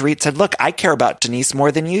 And Dorit said, look, I care about Denise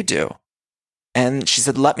more than you do. And she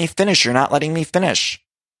said, let me finish. You're not letting me finish.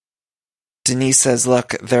 Denise says,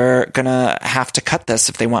 look, they're going to have to cut this.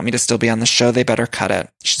 If they want me to still be on the show, they better cut it.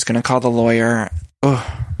 She's going to call the lawyer.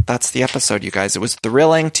 Oh, that's the episode, you guys. It was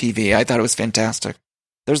thrilling TV. I thought it was fantastic.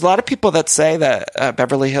 There's a lot of people that say that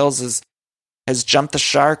Beverly Hills has jumped the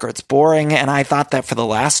shark or it's boring. And I thought that for the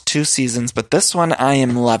last 2 seasons. But this one I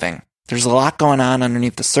am loving. There's a lot going on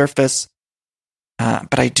underneath the surface.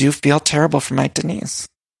 But I do feel terrible for my Denise.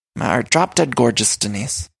 Our drop-dead gorgeous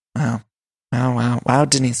Denise. Wow. Wow,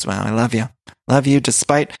 Denise. Wow, I love you. Love you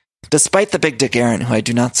despite the Big Dick Aaron, who I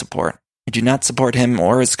do not support. I do not support him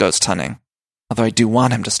or his ghost hunting. Although I do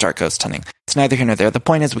want him to start ghost hunting. It's neither here nor there. The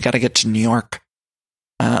point is we got to get to New York.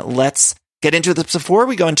 Let's get into this. Before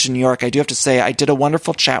we go into New York, I do have to say I did a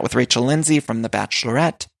wonderful chat with Rachel Lindsay from The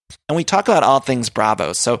Bachelorette. and we talk about all things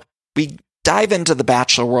Bravo. So we dive into the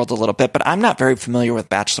Bachelor world a little bit, but I'm not very familiar with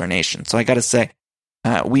Bachelor Nation. So I got to say,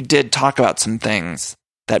 we did talk about some things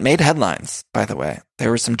that made headlines, by the way. There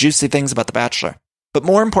were some juicy things about The Bachelor. But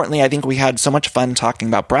more importantly, I think we had so much fun talking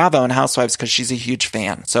about Bravo and Housewives because she's a huge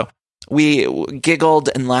fan. So we giggled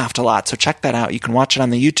and laughed a lot. So check that out. You can watch it on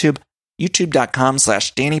the YouTube,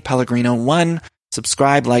 youtube.com/DannyPellegrino1.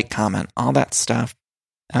 Subscribe, like, comment, all that stuff.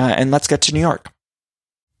 And let's get to New York.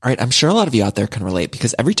 All right, I'm sure a lot of you out there can relate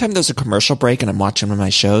because every time there's a commercial break and I'm watching one of my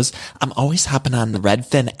shows, I'm always hopping on the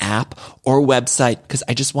Redfin app or website because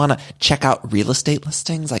I just want to check out real estate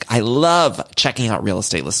listings. Like, I love checking out real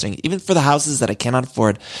estate listings, even for the houses that I cannot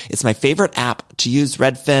afford. It's my favorite app to use,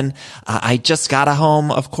 Redfin. I just got a home,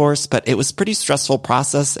 of course, but it was a pretty stressful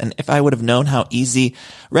process. And if I would have known how easy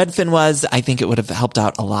Redfin was, I think it would have helped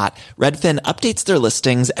out a lot. Redfin updates their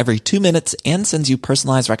listings every 2 minutes and sends you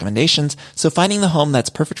personalized recommendations. So finding the home that's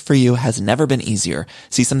perfect for you has never been easier.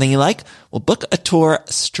 See something you like? Well, book a tour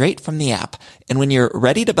straight from the app. And when you're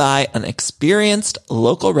ready to buy, an experienced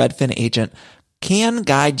local Redfin agent can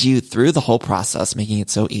guide you through the whole process, making it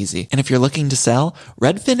so easy. And if you're looking to sell,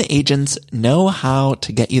 Redfin agents know how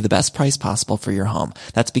to get you the best price possible for your home.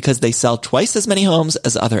 That's because they sell twice as many homes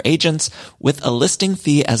as other agents with a listing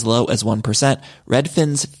fee as low as 1%.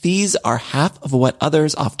 Redfin's fees are half of what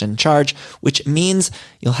others often charge, which means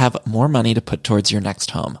you'll have more money to put towards your next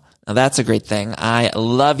home. Now that's a great thing. I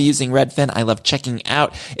love using Redfin. I love checking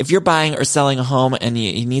out. If you're buying or selling a home and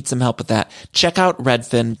you need some help with that, check out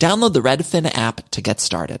Redfin. Download the Redfin app to get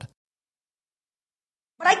started.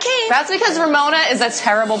 But I came. That's because Ramona is a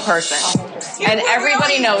terrible person. And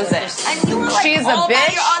everybody knows it. She's a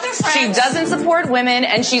bitch. She doesn't support women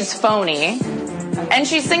and she's phony. And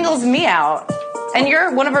she singles me out. And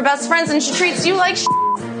you're one of her best friends and she treats you like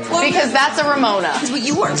because that's a Ramona.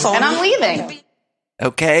 You weren't phony. And I'm leaving.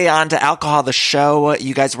 Okay, on to Alcohol, the show.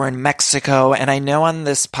 You guys were in Mexico, and I know on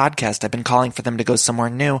this podcast I've been calling for them to go somewhere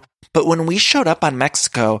new, but when we showed up on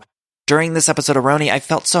Mexico during this episode of Roni, I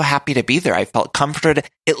felt so happy to be there. I felt comforted.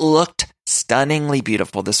 It looked stunningly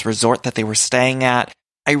beautiful, this resort that they were staying at.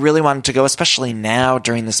 I really wanted to go, especially now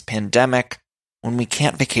during this pandemic, when we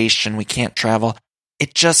can't vacation, we can't travel.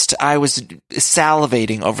 I was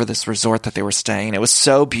salivating over this resort that they were staying. It was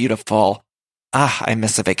so beautiful. I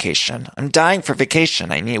miss a vacation. I'm dying for vacation.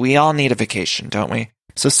 We all need a vacation, don't we?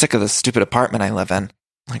 I'm so sick of this stupid apartment I live in.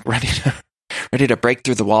 Like ready to break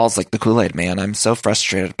through the walls like the Kool-Aid Man. I'm so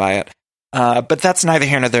frustrated by it. But that's neither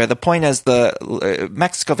here nor there. The point is the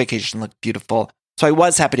Mexico vacation looked beautiful. So I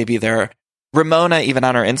was happy to be there. Ramona, even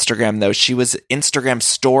on her Instagram though, she was Instagram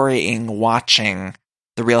storying watching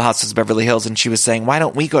the Real Houses of Beverly Hills, and she was saying, why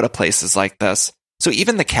don't we go to places like this? So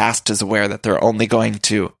even the cast is aware that they're only going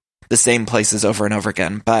to the same places over and over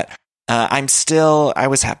again, but I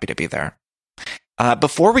was happy to be there.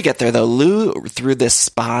 Before we get there, though, Lou threw this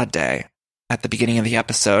spa day at the beginning of the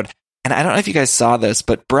episode, and I don't know if you guys saw this,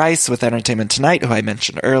 but Bryce with Entertainment Tonight, who I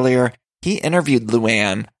mentioned earlier, he interviewed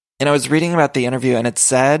Luann, and I was reading about the interview, and it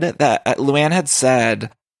said that Luann had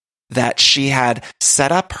said that she had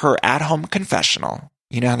set up her at-home confessional.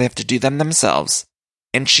 You know how they have to do them themselves,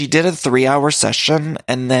 and she did a 3-hour session,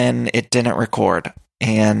 and then it didn't record.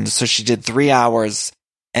 And so she did 3 hours,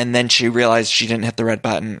 and then she realized she didn't hit the red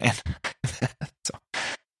button. And so,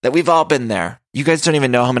 that we've all been there. You guys don't even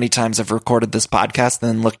know how many times I've recorded this podcast and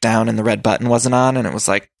then looked down and the red button wasn't on, and it was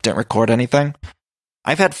like, didn't record anything.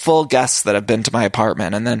 I've had full guests that have been to my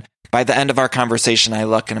apartment, and then by the end of our conversation, I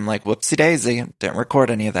look and I'm like, whoopsie daisy, didn't record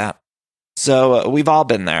any of that. So we've all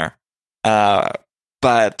been there.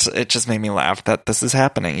 But it just made me laugh that this is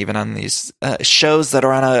happening, even on these shows that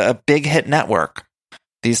are on a big hit network.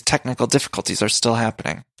 These technical difficulties are still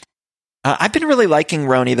happening. I've been really liking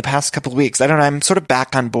Roni the past couple of weeks. I don't know. I'm sort of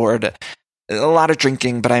back on board. A lot of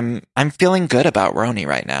drinking, but I'm feeling good about Roni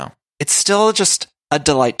right now. It's still just a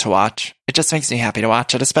delight to watch. It just makes me happy to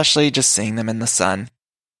watch it, especially just seeing them in the sun.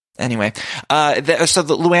 Anyway, so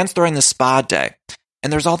Luann's throwing the spa day,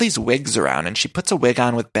 and there's all these wigs around, and she puts a wig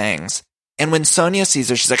on with bangs. And when Sonia sees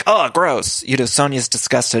her, she's like, oh, gross. Sonia's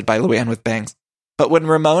disgusted by Luann with bangs. But when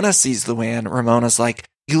Ramona sees Luann, Ramona's like,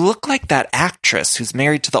 you look like that actress who's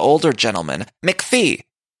married to the older gentleman, McPhee.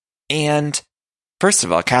 And first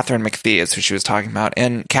of all, Catherine McPhee is who she was talking about.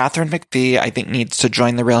 And Catherine McPhee, I think, needs to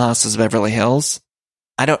join the Real Houses of Beverly Hills.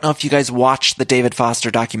 I don't know if you guys watched the David Foster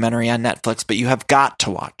documentary on Netflix, but you have got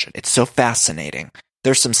to watch it. It's so fascinating.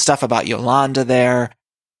 There's some stuff about Yolanda there.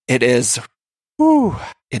 It is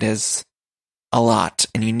a lot,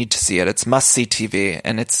 and you need to see it. It's must-see TV,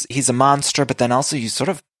 and he's a monster, but then also you sort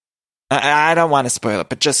of, I don't want to spoil it,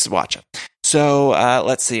 but just watch it. So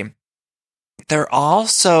let's see.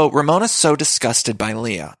 Ramona's so disgusted by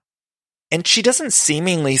Leah. And she doesn't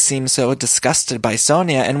seemingly seem so disgusted by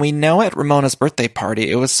Sonia. And we know at Ramona's birthday party,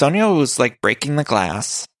 it was Sonia who was like breaking the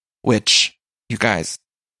glass, which, you guys,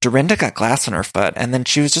 Dorinda got glass in her foot. And then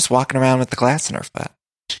she was just walking around with the glass in her foot.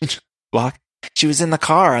 She was in the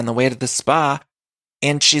car on the way to the spa.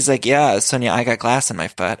 And she's like, yeah, Sonia, I got glass in my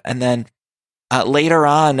foot. And then later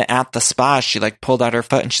on at the spa, she like pulled out her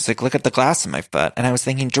foot and she's like, look at the glass in my foot. And I was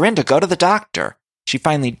thinking, Dorinda, go to the doctor. She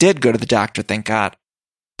finally did go to the doctor, thank God.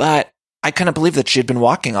 But I couldn't believe that she had been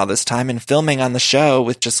walking all this time and filming on the show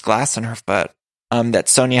with just glass in her foot. That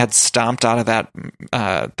Sonia had stomped out of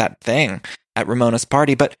that thing at Ramona's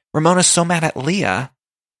party. But Ramona's so mad at Leah,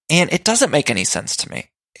 and it doesn't make any sense to me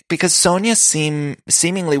because Sonia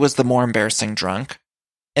seemingly was the more embarrassing drunk.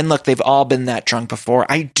 And look, they've all been that drunk before.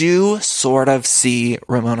 I do sort of see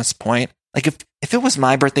Ramona's point. Like if it was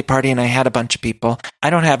my birthday party and I had a bunch of people, I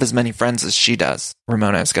don't have as many friends as she does.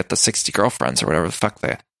 Ramona has got the 60 girlfriends or whatever the fuck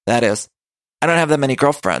that is. I don't have that many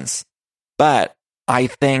girlfriends, but I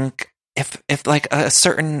think if like a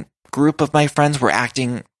certain group of my friends were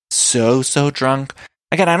acting so drunk,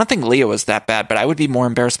 again, I don't think Leah was that bad, but I would be more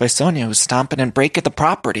embarrassed by Sonia who's stomping and breaking the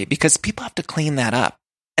property because people have to clean that up.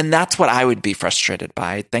 And that's what I would be frustrated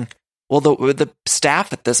by. I think, well, the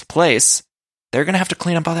staff at this place, they're going to have to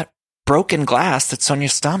clean up all that broken glass that Sonia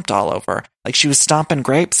stomped all over. Like she was stomping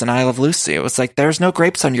grapes in I Love Lucy. It was like, there's no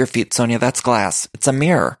grapes on your feet, Sonia. That's glass. It's a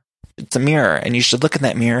mirror. It's a mirror. And you should look in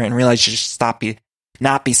that mirror and realize you should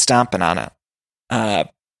not be stomping on it.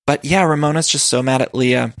 But yeah, Ramona's just so mad at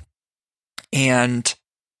Leah. And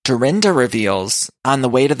Dorinda reveals on the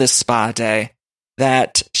way to this spa day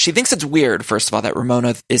that she thinks it's weird, first of all, that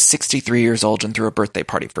Ramona is 63 years old and threw a birthday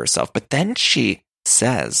party for herself. But then she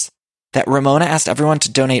says that Ramona asked everyone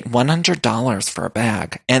to donate $100 for a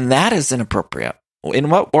bag. And that is inappropriate. In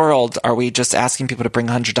what world are we just asking people to bring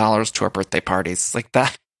 $100 to our birthday parties? Like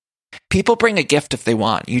that. People bring a gift if they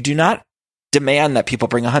want. You do not demand that people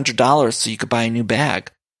bring $100 so you could buy a new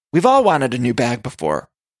bag. We've all wanted a new bag before,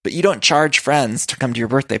 but you don't charge friends to come to your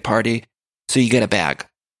birthday party so you get a bag.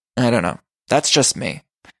 I don't know. That's just me.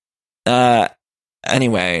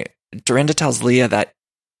 Anyway, Dorinda tells Leah that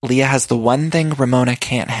Leah has the one thing Ramona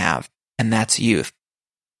can't have, and that's youth.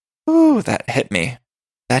 Ooh, that hit me.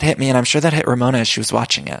 That hit me, and I'm sure that hit Ramona as she was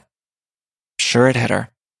watching it. Sure it hit her.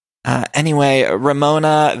 Anyway,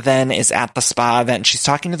 Ramona then is at the spa event. She's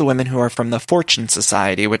talking to the women who are from the Fortune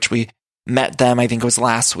Society, which we met them, I think it was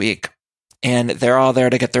last week. And they're all there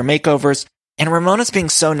to get their makeovers. And Ramona's being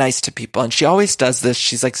so nice to people, and she always does this.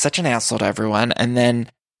 She's like such an asshole to everyone. And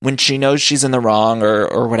then when she knows she's in the wrong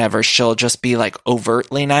or whatever, she'll just be like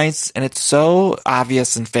overtly nice. And it's so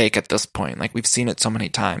obvious and fake at this point. Like we've seen it so many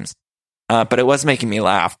times. But it was making me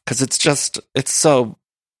laugh because it's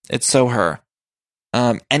so her.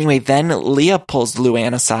 Anyway, then Leah pulls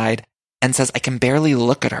Luann aside and says, I can barely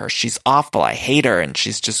look at her. She's awful. I hate her. And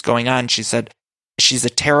she's just going on. She said, she's a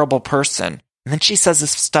terrible person. And then she says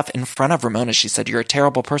this stuff in front of Ramona. She said, you're a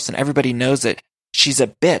terrible person. Everybody knows it. She's a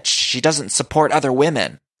bitch. She doesn't support other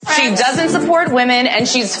women. She doesn't support women and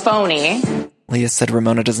she's phony. Leah said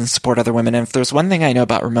Ramona doesn't support other women. And if there's one thing I know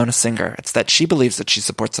about Ramona Singer, it's that she believes that she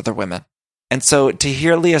supports other women. And so to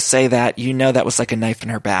hear Leah say that, you know that was like a knife in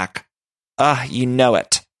her back. You know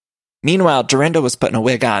it. Meanwhile, Dorinda was putting a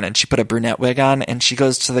wig on, and she put a brunette wig on, and she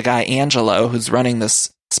goes to the guy, Angelo, who's running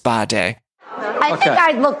this spa day. I think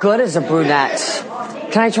I'd look good as a brunette.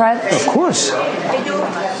 Can I try it? Of course.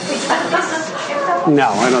 No,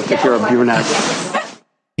 I don't think you're a brunette.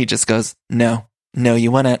 He just goes, no,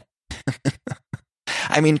 you wouldn't.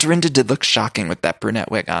 I mean, Dorinda did look shocking with that brunette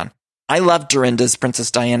wig on. I love Dorinda's Princess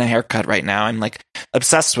Diana haircut right now. I'm like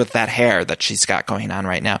obsessed with that hair that she's got going on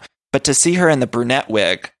right now. But to see her in the brunette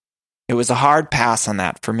wig, it was a hard pass on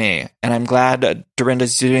that for me. And I'm glad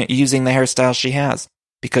Dorinda's using the hairstyle she has,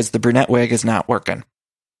 because the brunette wig is not working.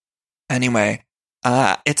 Anyway,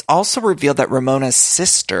 it's also revealed that Ramona's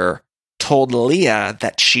sister told Leah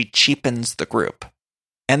that she cheapens the group.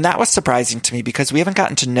 And that was surprising to me because we haven't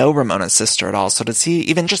gotten to know Ramona's sister at all. So to see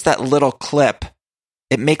even just that little clip,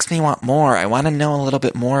 it makes me want more. I want to know a little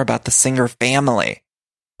bit more about the Singer family.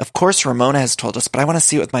 Of course, Ramona has told us, but I want to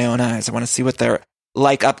see it with my own eyes. I want to see what they're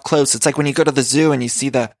like up close. It's like when you go to the zoo and you see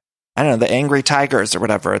the angry tigers or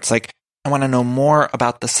whatever. It's like, I want to know more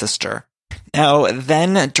about the sister. Now,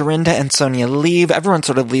 then Dorinda and Sonia leave. Everyone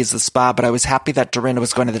sort of leaves the spa, but I was happy that Dorinda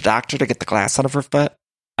was going to the doctor to get the glass out of her foot.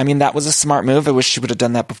 I mean, that was a smart move. I wish she would have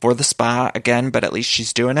done that before the spa again, but at least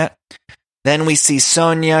she's doing it. Then we see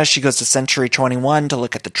Sonia. She goes to Century 21 to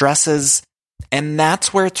look at the dresses. And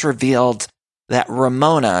that's where it's revealed that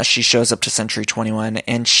Ramona, she shows up to Century 21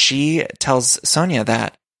 and she tells Sonia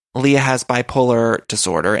that Leah has bipolar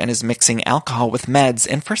disorder and is mixing alcohol with meds.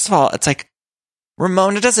 And first of all, it's like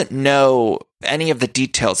Ramona doesn't know any of the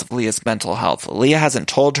details of Leah's mental health. Leah hasn't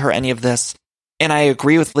told her any of this. And I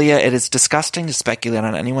agree with Leah. It is disgusting to speculate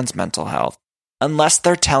on anyone's mental health unless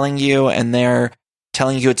they're telling you and they're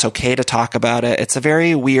telling you it's okay to talk about it. It's a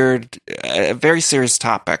very weird, very serious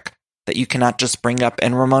topic that you cannot just bring up.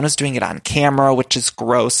 And Ramona's doing it on camera, which is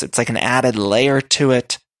gross. It's like an added layer to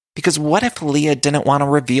it. Because what if Leah didn't want to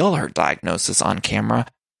reveal her diagnosis on camera?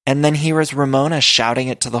 And then here is Ramona shouting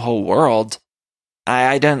it to the whole world.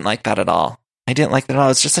 I didn't like that at all. I didn't like that at all.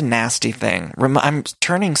 It's just a nasty thing. I'm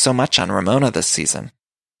turning so much on Ramona this season.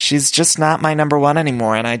 She's just not my number one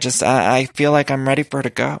anymore. And I feel like I'm ready for her to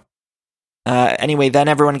go. Anyway, then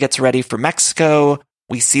everyone gets ready for Mexico.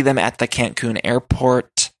 We see them at the Cancun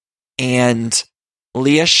airport. And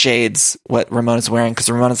Leah shades what Ramona's wearing because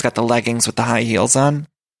Ramona's got the leggings with the high heels on.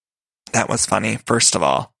 That was funny, first of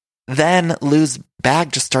all. Then Lou's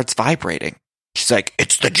bag just starts vibrating. She's like,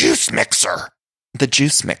 it's the juice mixer. The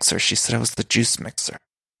juice mixer. She said it was the juice mixer.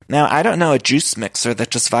 Now, I don't know a juice mixer that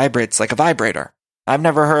just vibrates like a vibrator. I've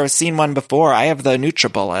never seen one before. I have the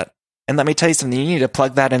NutriBullet. And let me tell you something. You need to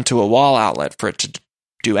plug that into a wall outlet for it to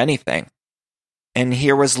do anything. And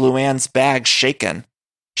here was Luann's bag shaken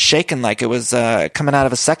like it was coming out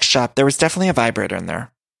of a sex shop. There was definitely a vibrator in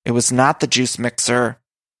there. It was not the juice mixer.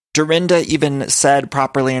 Dorinda even said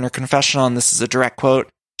properly in her confessional, and this is a direct quote,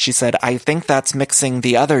 she said, I think that's mixing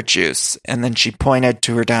the other juice. And then she pointed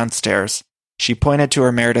to her downstairs. She pointed to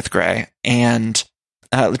her Meredith Grey. And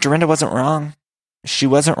Dorinda wasn't wrong. She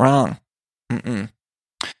wasn't wrong.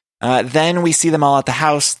 Then we see them all at the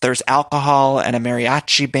house. There's alcohol and a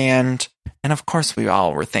mariachi band. And of course we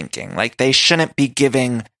all were thinking, like, they shouldn't be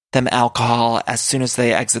giving them alcohol as soon as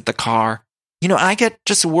they exit the car. You know, I get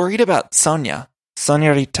just worried about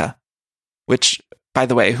Señorita, which, by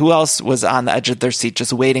the way, who else was on the edge of their seat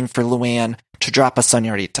just waiting for Luann to drop a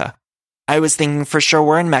Señorita? I was thinking for sure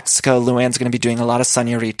we're in Mexico. Luann's going to be doing a lot of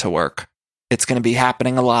Señorita work. It's going to be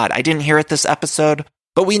happening a lot. I didn't hear it this episode,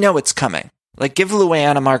 but we know it's coming. Like, give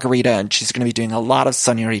Luann a margarita and she's going to be doing a lot of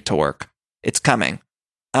Señorita work. It's coming.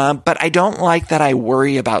 But I don't like that I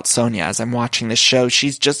worry about Sonia as I'm watching this show.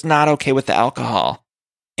 She's just not okay with the alcohol.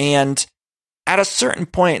 And at a certain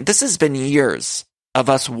point, this has been years of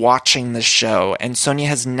us watching this show, and Sonia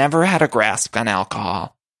has never had a grasp on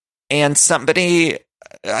alcohol. And somebody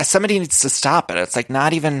needs to stop it. It's like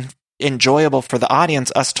not even enjoyable for the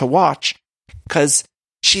audience, us to watch, because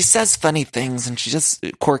she says funny things and she does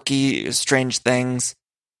quirky, strange things,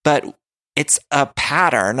 but it's a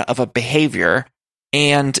pattern of a behavior,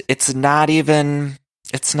 and it's not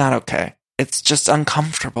okay. It's just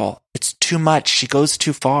uncomfortable. It's too much. She goes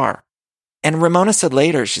too far. And Ramona said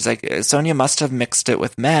later, she's like, Sonia must have mixed it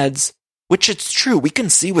with meds, which it's true. We can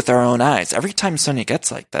see with our own eyes every time Sonia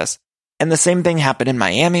gets like this. And the same thing happened in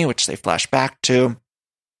Miami, which they flash back to.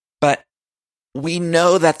 But we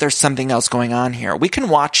know that there's something else going on here. We can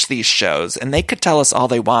watch these shows and they could tell us all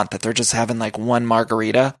they want that they're just having like one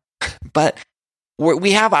margarita, but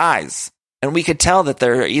we have eyes and we could tell that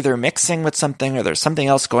they're either mixing with something or there's something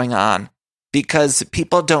else going on, because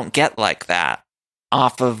people don't get like that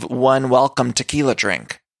off of one welcome tequila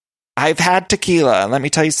drink. I've had tequila. Let me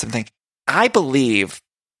tell you something. I believe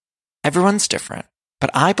everyone's different, but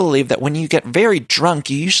I believe that when you get very drunk,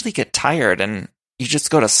 you usually get tired and you just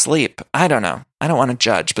go to sleep. I don't know. I don't want to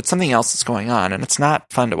judge, but something else is going on and it's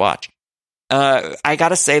not fun to watch. I got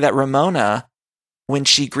to say that Ramona, when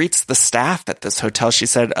she greets the staff at this hotel, she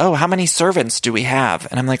said, oh, how many servants do we have?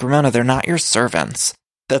 And I'm like, Ramona, they're not your servants.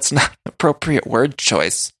 That's not an appropriate word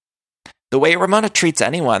choice. The way Ramona treats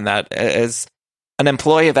anyone that is an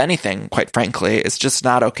employee of anything, quite frankly, is just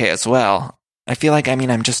not okay as well. I feel like,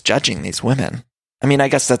 I'm just judging these women. I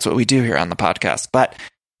guess that's what we do here on the podcast, but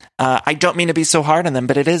I don't mean to be so hard on them,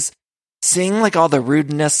 but it is seeing like all the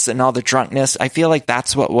rudeness and all the drunkenness. I feel like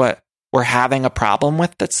that's what we're having a problem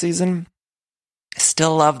with this season.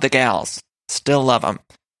 Still love the gals. Still love them.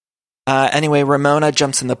 Anyway, Ramona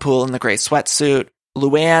jumps in the pool in the gray sweatsuit.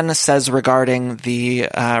 Luann says regarding the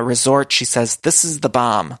resort, she says, this is the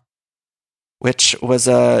bomb, which was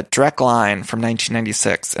a direct line from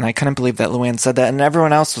 1996. And I couldn't believe that Luann said that. And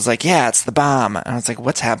everyone else was like, yeah, it's the bomb. And I was like,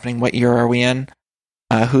 what's happening? What year are we in?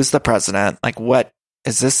 Who's the president? Like, what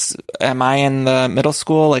is this? Am I in the middle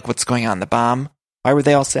school? Like, what's going on? The bomb? Why were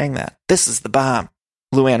they all saying that? This is the bomb.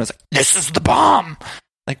 Luann was like, this is the bomb.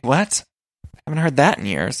 Like, what? I haven't heard that in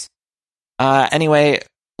years. Anyway,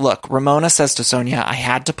 look, Ramona says to Sonia, I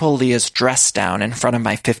had to pull Leah's dress down in front of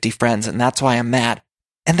my 50 friends, and that's why I'm mad.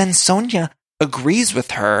 And then Sonia agrees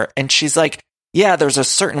with her. And she's like, yeah, there's a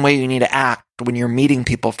certain way you need to act when you're meeting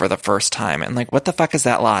people for the first time. And like, what the fuck is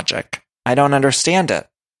that logic? I don't understand it.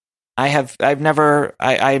 I've never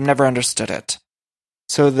understood it.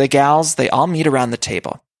 So the gals, they all meet around the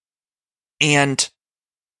table and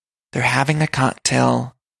they're having a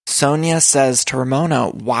cocktail. Sonia says to Ramona,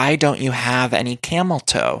 why don't you have any camel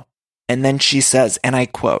toe? And then she says, and I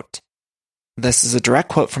quote, this is a direct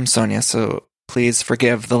quote from Sonia, so please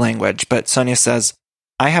forgive the language, but Sonia says,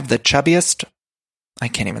 I have the chubbiest, I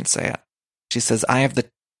can't even say it. She says, I have the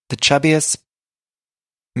chubbiest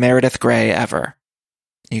Meredith Grey ever.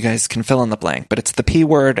 You guys can fill in the blank, but it's the P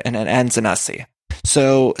word and it ends in ussy.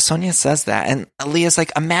 So Sonia says that, and Leah's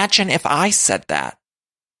like, imagine if I said that.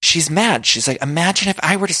 She's mad. She's like, imagine if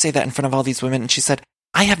I were to say that in front of all these women. And she said,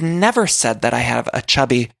 I have never said that I have a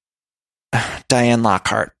chubby Diane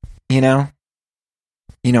Lockhart. You know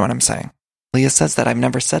what I'm saying. Leah says that. I've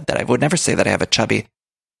never said that. I would never say that I have a chubby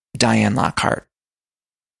Diane Lockhart.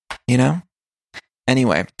 You know?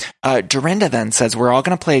 Anyway, Dorinda then says, we're all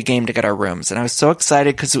going to play a game to get our rooms. And I was so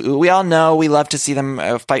excited because we all know we love to see them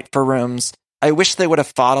fight for rooms. I wish they would have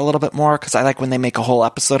fought a little bit more because I like when they make a whole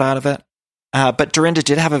episode out of it. But Dorinda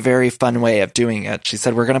did have a very fun way of doing it. She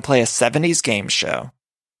said, we're going to play a 70s game show.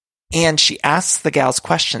 And she asks the gals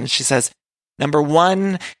questions. She says, number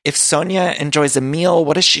one, if Sonia enjoys a meal,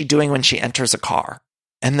 what is she doing when she enters a car?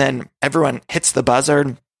 And then everyone hits the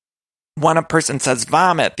buzzer. One person says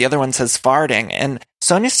vomit, the other one says farting, and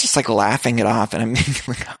Sonia's just like laughing it off, and I'm thinking,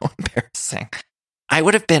 like, how embarrassing. I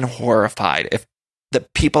would have been horrified if the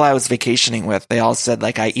people I was vacationing with, they all said,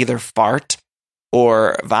 like, I either fart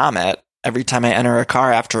or vomit every time I enter a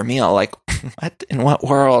car after a meal. Like, what in what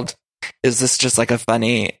world is this just like a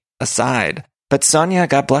funny aside? But Sonia,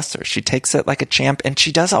 God bless her, she takes it like a champ, and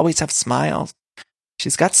she does always have smiles.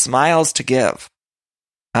 She's got smiles to give.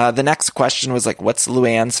 The next question was like, what's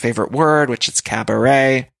Luann's favorite word, which is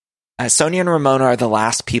cabaret. Sonia and Ramona are the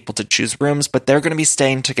last people to choose rooms, but they're going to be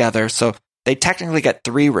staying together, so they technically get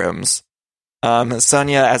 3 rooms.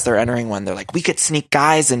 Sonia, as they're entering one, they're like, we could sneak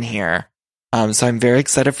guys in here. So I'm very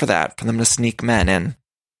excited for that, for them to sneak men in.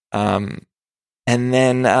 And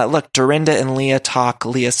then, look, Dorinda and Leah talk.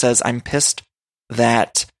 Leah says, I'm pissed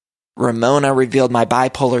that Ramona revealed my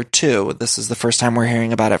bipolar 2. This is the first time we're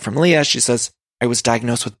hearing about it from Leah. She says, I was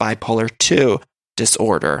diagnosed with bipolar 2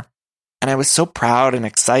 disorder. And I was so proud and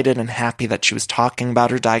excited and happy that she was talking about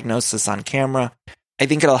her diagnosis on camera. I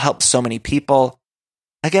think it'll help so many people.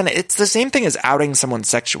 Again, it's the same thing as outing someone's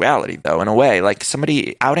sexuality, though, in a way. Like,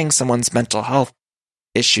 somebody outing someone's mental health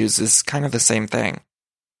issues is kind of the same thing.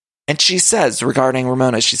 And she says, regarding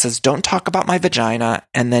Ramona, she says, don't talk about my vagina,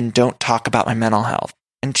 and then don't talk about my mental health.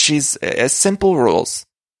 And she's simple rules.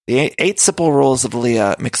 The 8 simple rules of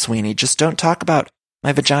Leah McSweeney. Just don't talk about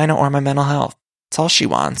my vagina or my mental health. That's all she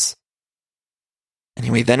wants.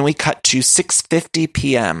 Anyway, then we cut to 6:50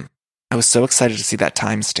 p.m. I was so excited to see that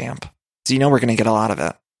timestamp. So you know we're going to get a lot of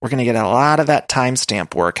it. We're going to get a lot of that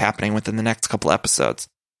timestamp work happening within the next couple episodes.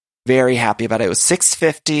 Very happy about it. It was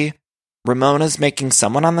 6:50. Ramona's making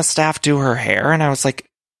someone on the staff do her hair, and I was like,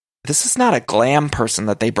 this is not a glam person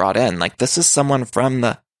that they brought in. Like, this is someone from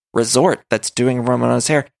the resort that's doing Ramona's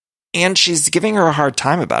hair. And she's giving her a hard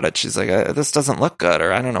time about it. She's like, this doesn't look good,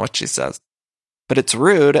 or I don't know what she says. But it's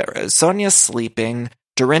rude. Sonia's sleeping.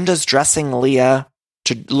 Dorinda's dressing Leah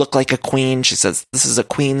to look like a queen. She says, this is a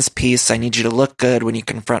queen's piece. I need you to look good when you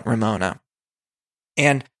confront Ramona.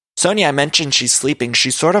 And Sonia, I mentioned she's sleeping.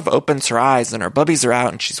 She sort of opens her eyes and her boobies are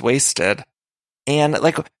out and she's wasted. And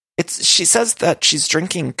like, she says that she's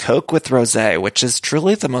drinking Coke with rosé, which is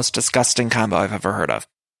truly the most disgusting combo I've ever heard of.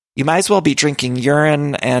 You might as well be drinking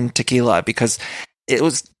urine and tequila, because it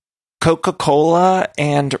was Coca-Cola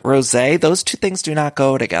and rosé. Those two things do not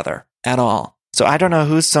go together at all. So I don't know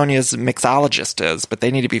who Sonia's mixologist is, but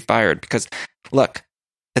they need to be fired, because look,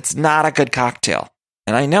 it's not a good cocktail.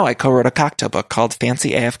 And I know I co-wrote a cocktail book called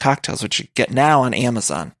Fancy AF Cocktails, which you get now on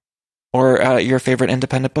Amazon or your favorite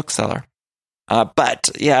independent bookseller. But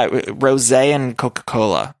yeah, rosé and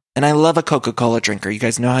Coca-Cola. And I love a Coca-Cola drinker. You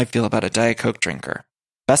guys know how I feel about a Diet Coke drinker.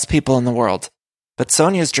 Best people in the world. But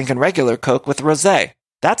Sonia's drinking regular Coke with rosé.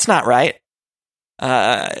 That's not right.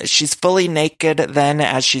 She's fully naked then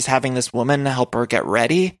as she's having this woman help her get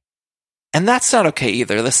ready. And that's not okay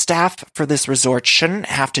either. The staff for this resort shouldn't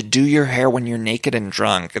have to do your hair when you're naked and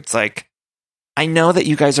drunk. It's like, I know that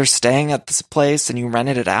you guys are staying at this place and you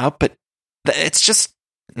rented it out, but it's just,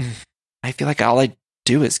 I feel like all I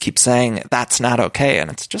do is keep saying that's not okay, and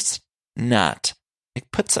it's just not.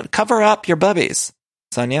 Like, cover up your bubbies,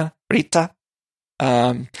 Sonia, Rita.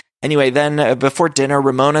 Anyway, then before dinner,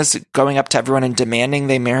 Ramona's going up to everyone and demanding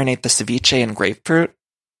they marinate the ceviche in grapefruit.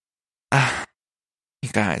 You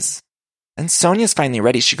guys. And Sonia's finally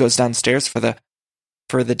ready. She goes downstairs for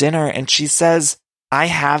the dinner, and she says, I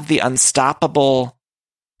have the unstoppable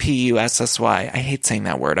P-U-S-S-Y. I hate saying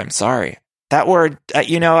that word. I'm sorry. That word,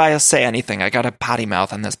 I'll say anything. I got a potty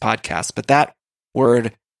mouth on this podcast, but that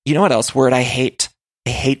word, you know what else word I hate? I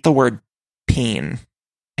hate the word peen.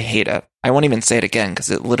 I hate it. I won't even say it again because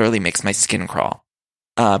it literally makes my skin crawl.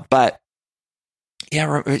 But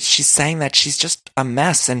yeah, she's saying that she's just a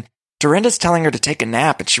mess, and Dorinda's telling her to take a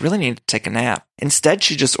nap, and she really needed to take a nap. Instead,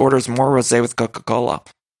 she just orders more rosé with Coca-Cola.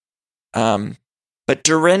 But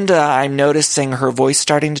Dorinda, I'm noticing her voice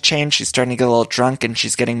starting to change. She's starting to get a little drunk, and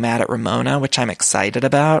she's getting mad at Ramona, which I'm excited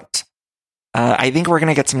about. I think we're going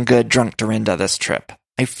to get some good drunk Dorinda this trip.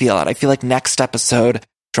 I feel it. I feel like next episode,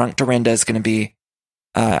 drunk Dorinda is going to be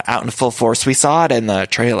out in full force. We saw it in the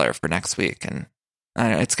trailer for next week, and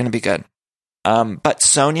it's going to be good. But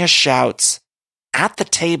Sonia shouts at the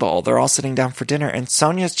table. They're all sitting down for dinner, and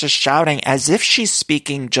Sonia's just shouting as if she's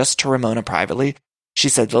speaking just to Ramona privately. She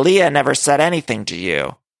said, Leah never said anything to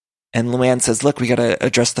you. And Luann says, look, we got to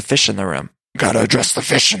address the fish in the room. Got to address the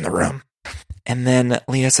fish in the room. And then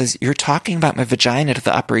Leah says, you're talking about my vagina to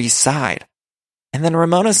the Upper East Side. And then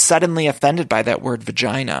Ramona's suddenly offended by that word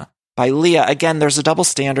vagina. By Leah, again, there's a double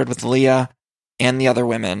standard with Leah and the other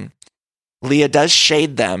women. Leah does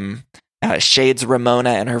shade them, shades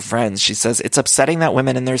Ramona and her friends. She says, it's upsetting that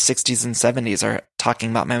women in their 60s and 70s are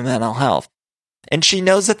talking about my mental health. And she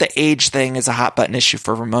knows that the age thing is a hot button issue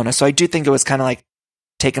for Ramona. So I do think it was kind of like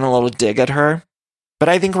taking a little dig at her. But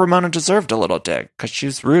I think Ramona deserved a little dig because she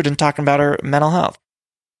was rude in talking about her mental health.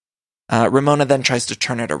 Ramona then tries to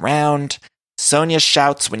turn it around. Sonia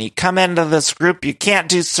shouts, when you come into this group, you can't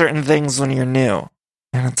do certain things when you're new.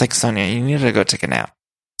 And it's like, Sonia, you need to go take a nap.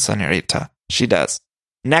 Sonia-rita. She does.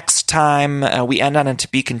 Next time, we end on a to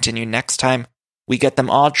be continued. Next time, we get them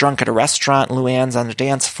all drunk at a restaurant. Luann's on the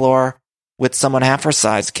dance floor with someone half her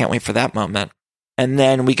size. Can't wait for that moment. And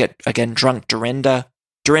then we get, again, drunk Dorinda.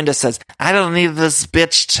 Dorinda says, I don't need this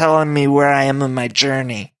bitch telling me where I am in my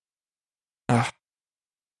journey. Ugh.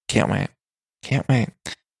 Can't wait. Can't wait.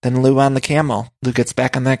 Then Lou on the camel. Lou gets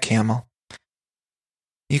back on that camel.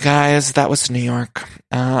 You guys, that was New York.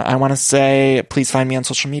 I want to say, please find me on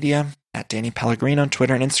social media at Danny Pellegrino,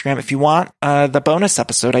 Twitter and Instagram. If you want the bonus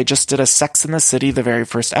episode, I just did a Sex and the City, the very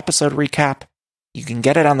first episode recap. You can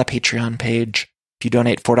get it on the Patreon page. If you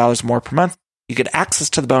donate $4 more per month, you get access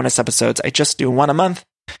to the bonus episodes. I just do one a month,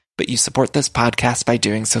 but you support this podcast by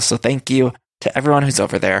doing so. So thank you to everyone who's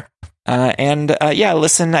over there.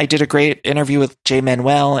 Listen, I did a great interview with Jay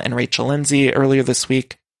Manuel and Rachel Lindsay earlier this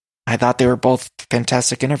week. I thought they were both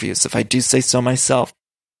fantastic interviews, if I do say so myself.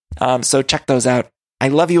 So check those out. I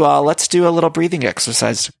love you all. Let's do a little breathing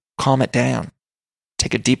exercise to calm it down.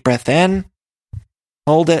 Take a deep breath in,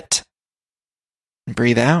 hold it, and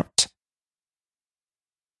breathe out.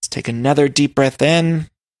 Let's take another deep breath in,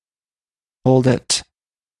 hold it,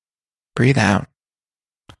 breathe out.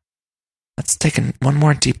 Let's take one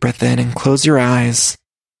more deep breath in and close your eyes.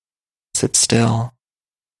 Sit still.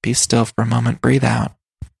 Be still for a moment. Breathe out.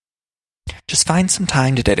 Just find some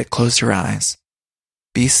time today to close your eyes.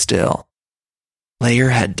 Be still. Lay your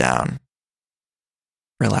head down.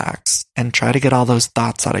 Relax. And try to get all those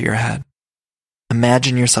thoughts out of your head.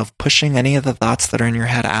 Imagine yourself pushing any of the thoughts that are in your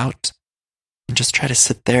head out. And just try to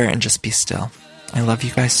sit there and just be still. I love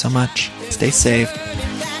you guys so much. Stay safe.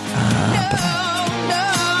 Bye-bye.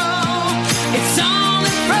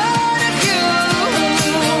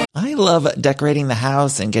 I love decorating the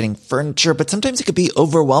house and getting furniture, but sometimes it could be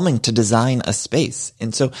overwhelming to design a space.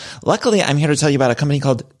 And so luckily, I'm here to tell you about a company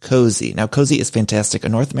called Cozy. Now, Cozy is fantastic, a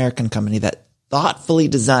North American company that thoughtfully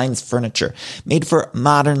designs furniture made for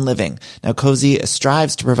modern living. Now, Cozy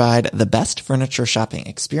strives to provide the best furniture shopping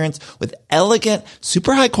experience with elegant,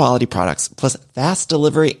 super high quality products, plus fast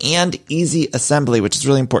delivery and easy assembly, which is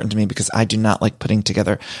really important to me because I do not like putting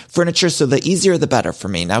together furniture. So the easier, the better for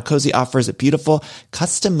me. Now, Cozy offers beautiful,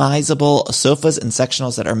 customizable sofas and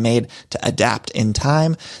sectionals that are made to adapt in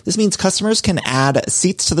time. This means customers can add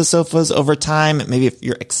seats to the sofas over time. Maybe if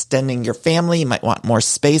you're extending your family, you might want more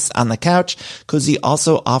space on the couch. Cozy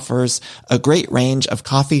also offers a great range of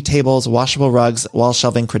coffee tables, washable rugs, wall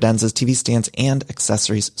shelving, credenzas, TV stands, and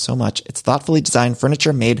accessories. So much. It's thoughtfully designed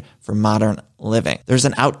furniture made for modern living. There's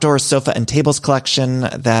an outdoor sofa and tables collection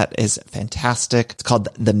that is fantastic. It's called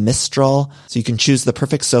the Mistral, so you can choose the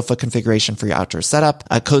perfect sofa configuration for your outdoor setup.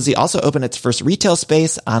 Cozy also opened its first retail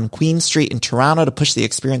space on Queen Street in Toronto to push the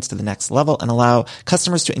experience to the next level and allow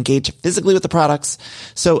customers to engage physically with the products.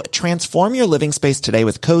 So transform your living space today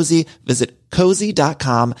with Cozy. Visit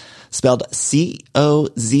cozy.com, spelled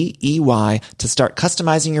COZEY, to start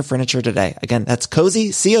customizing your furniture today. Again, that's cozy,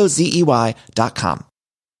 COZEY.com.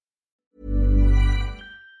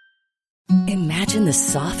 Imagine the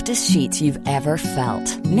softest sheets you've ever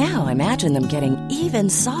felt. Now imagine them getting even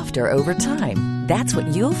softer over time. That's what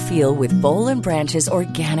you'll feel with Boll & Branch's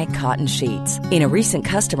organic cotton sheets. In a recent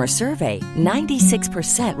customer survey,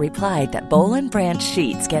 96% replied that Boll & Branch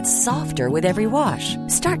sheets get softer with every wash.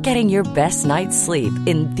 Start getting your best night's sleep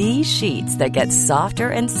in these sheets that get softer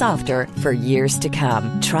and softer for years to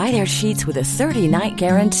come. Try their sheets with a 30-night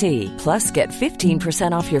guarantee. Plus, get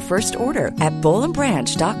 15% off your first order at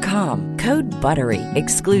bollandbranch.com. Code BUTTERY.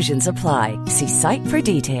 Exclusions apply. See site for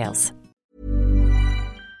details.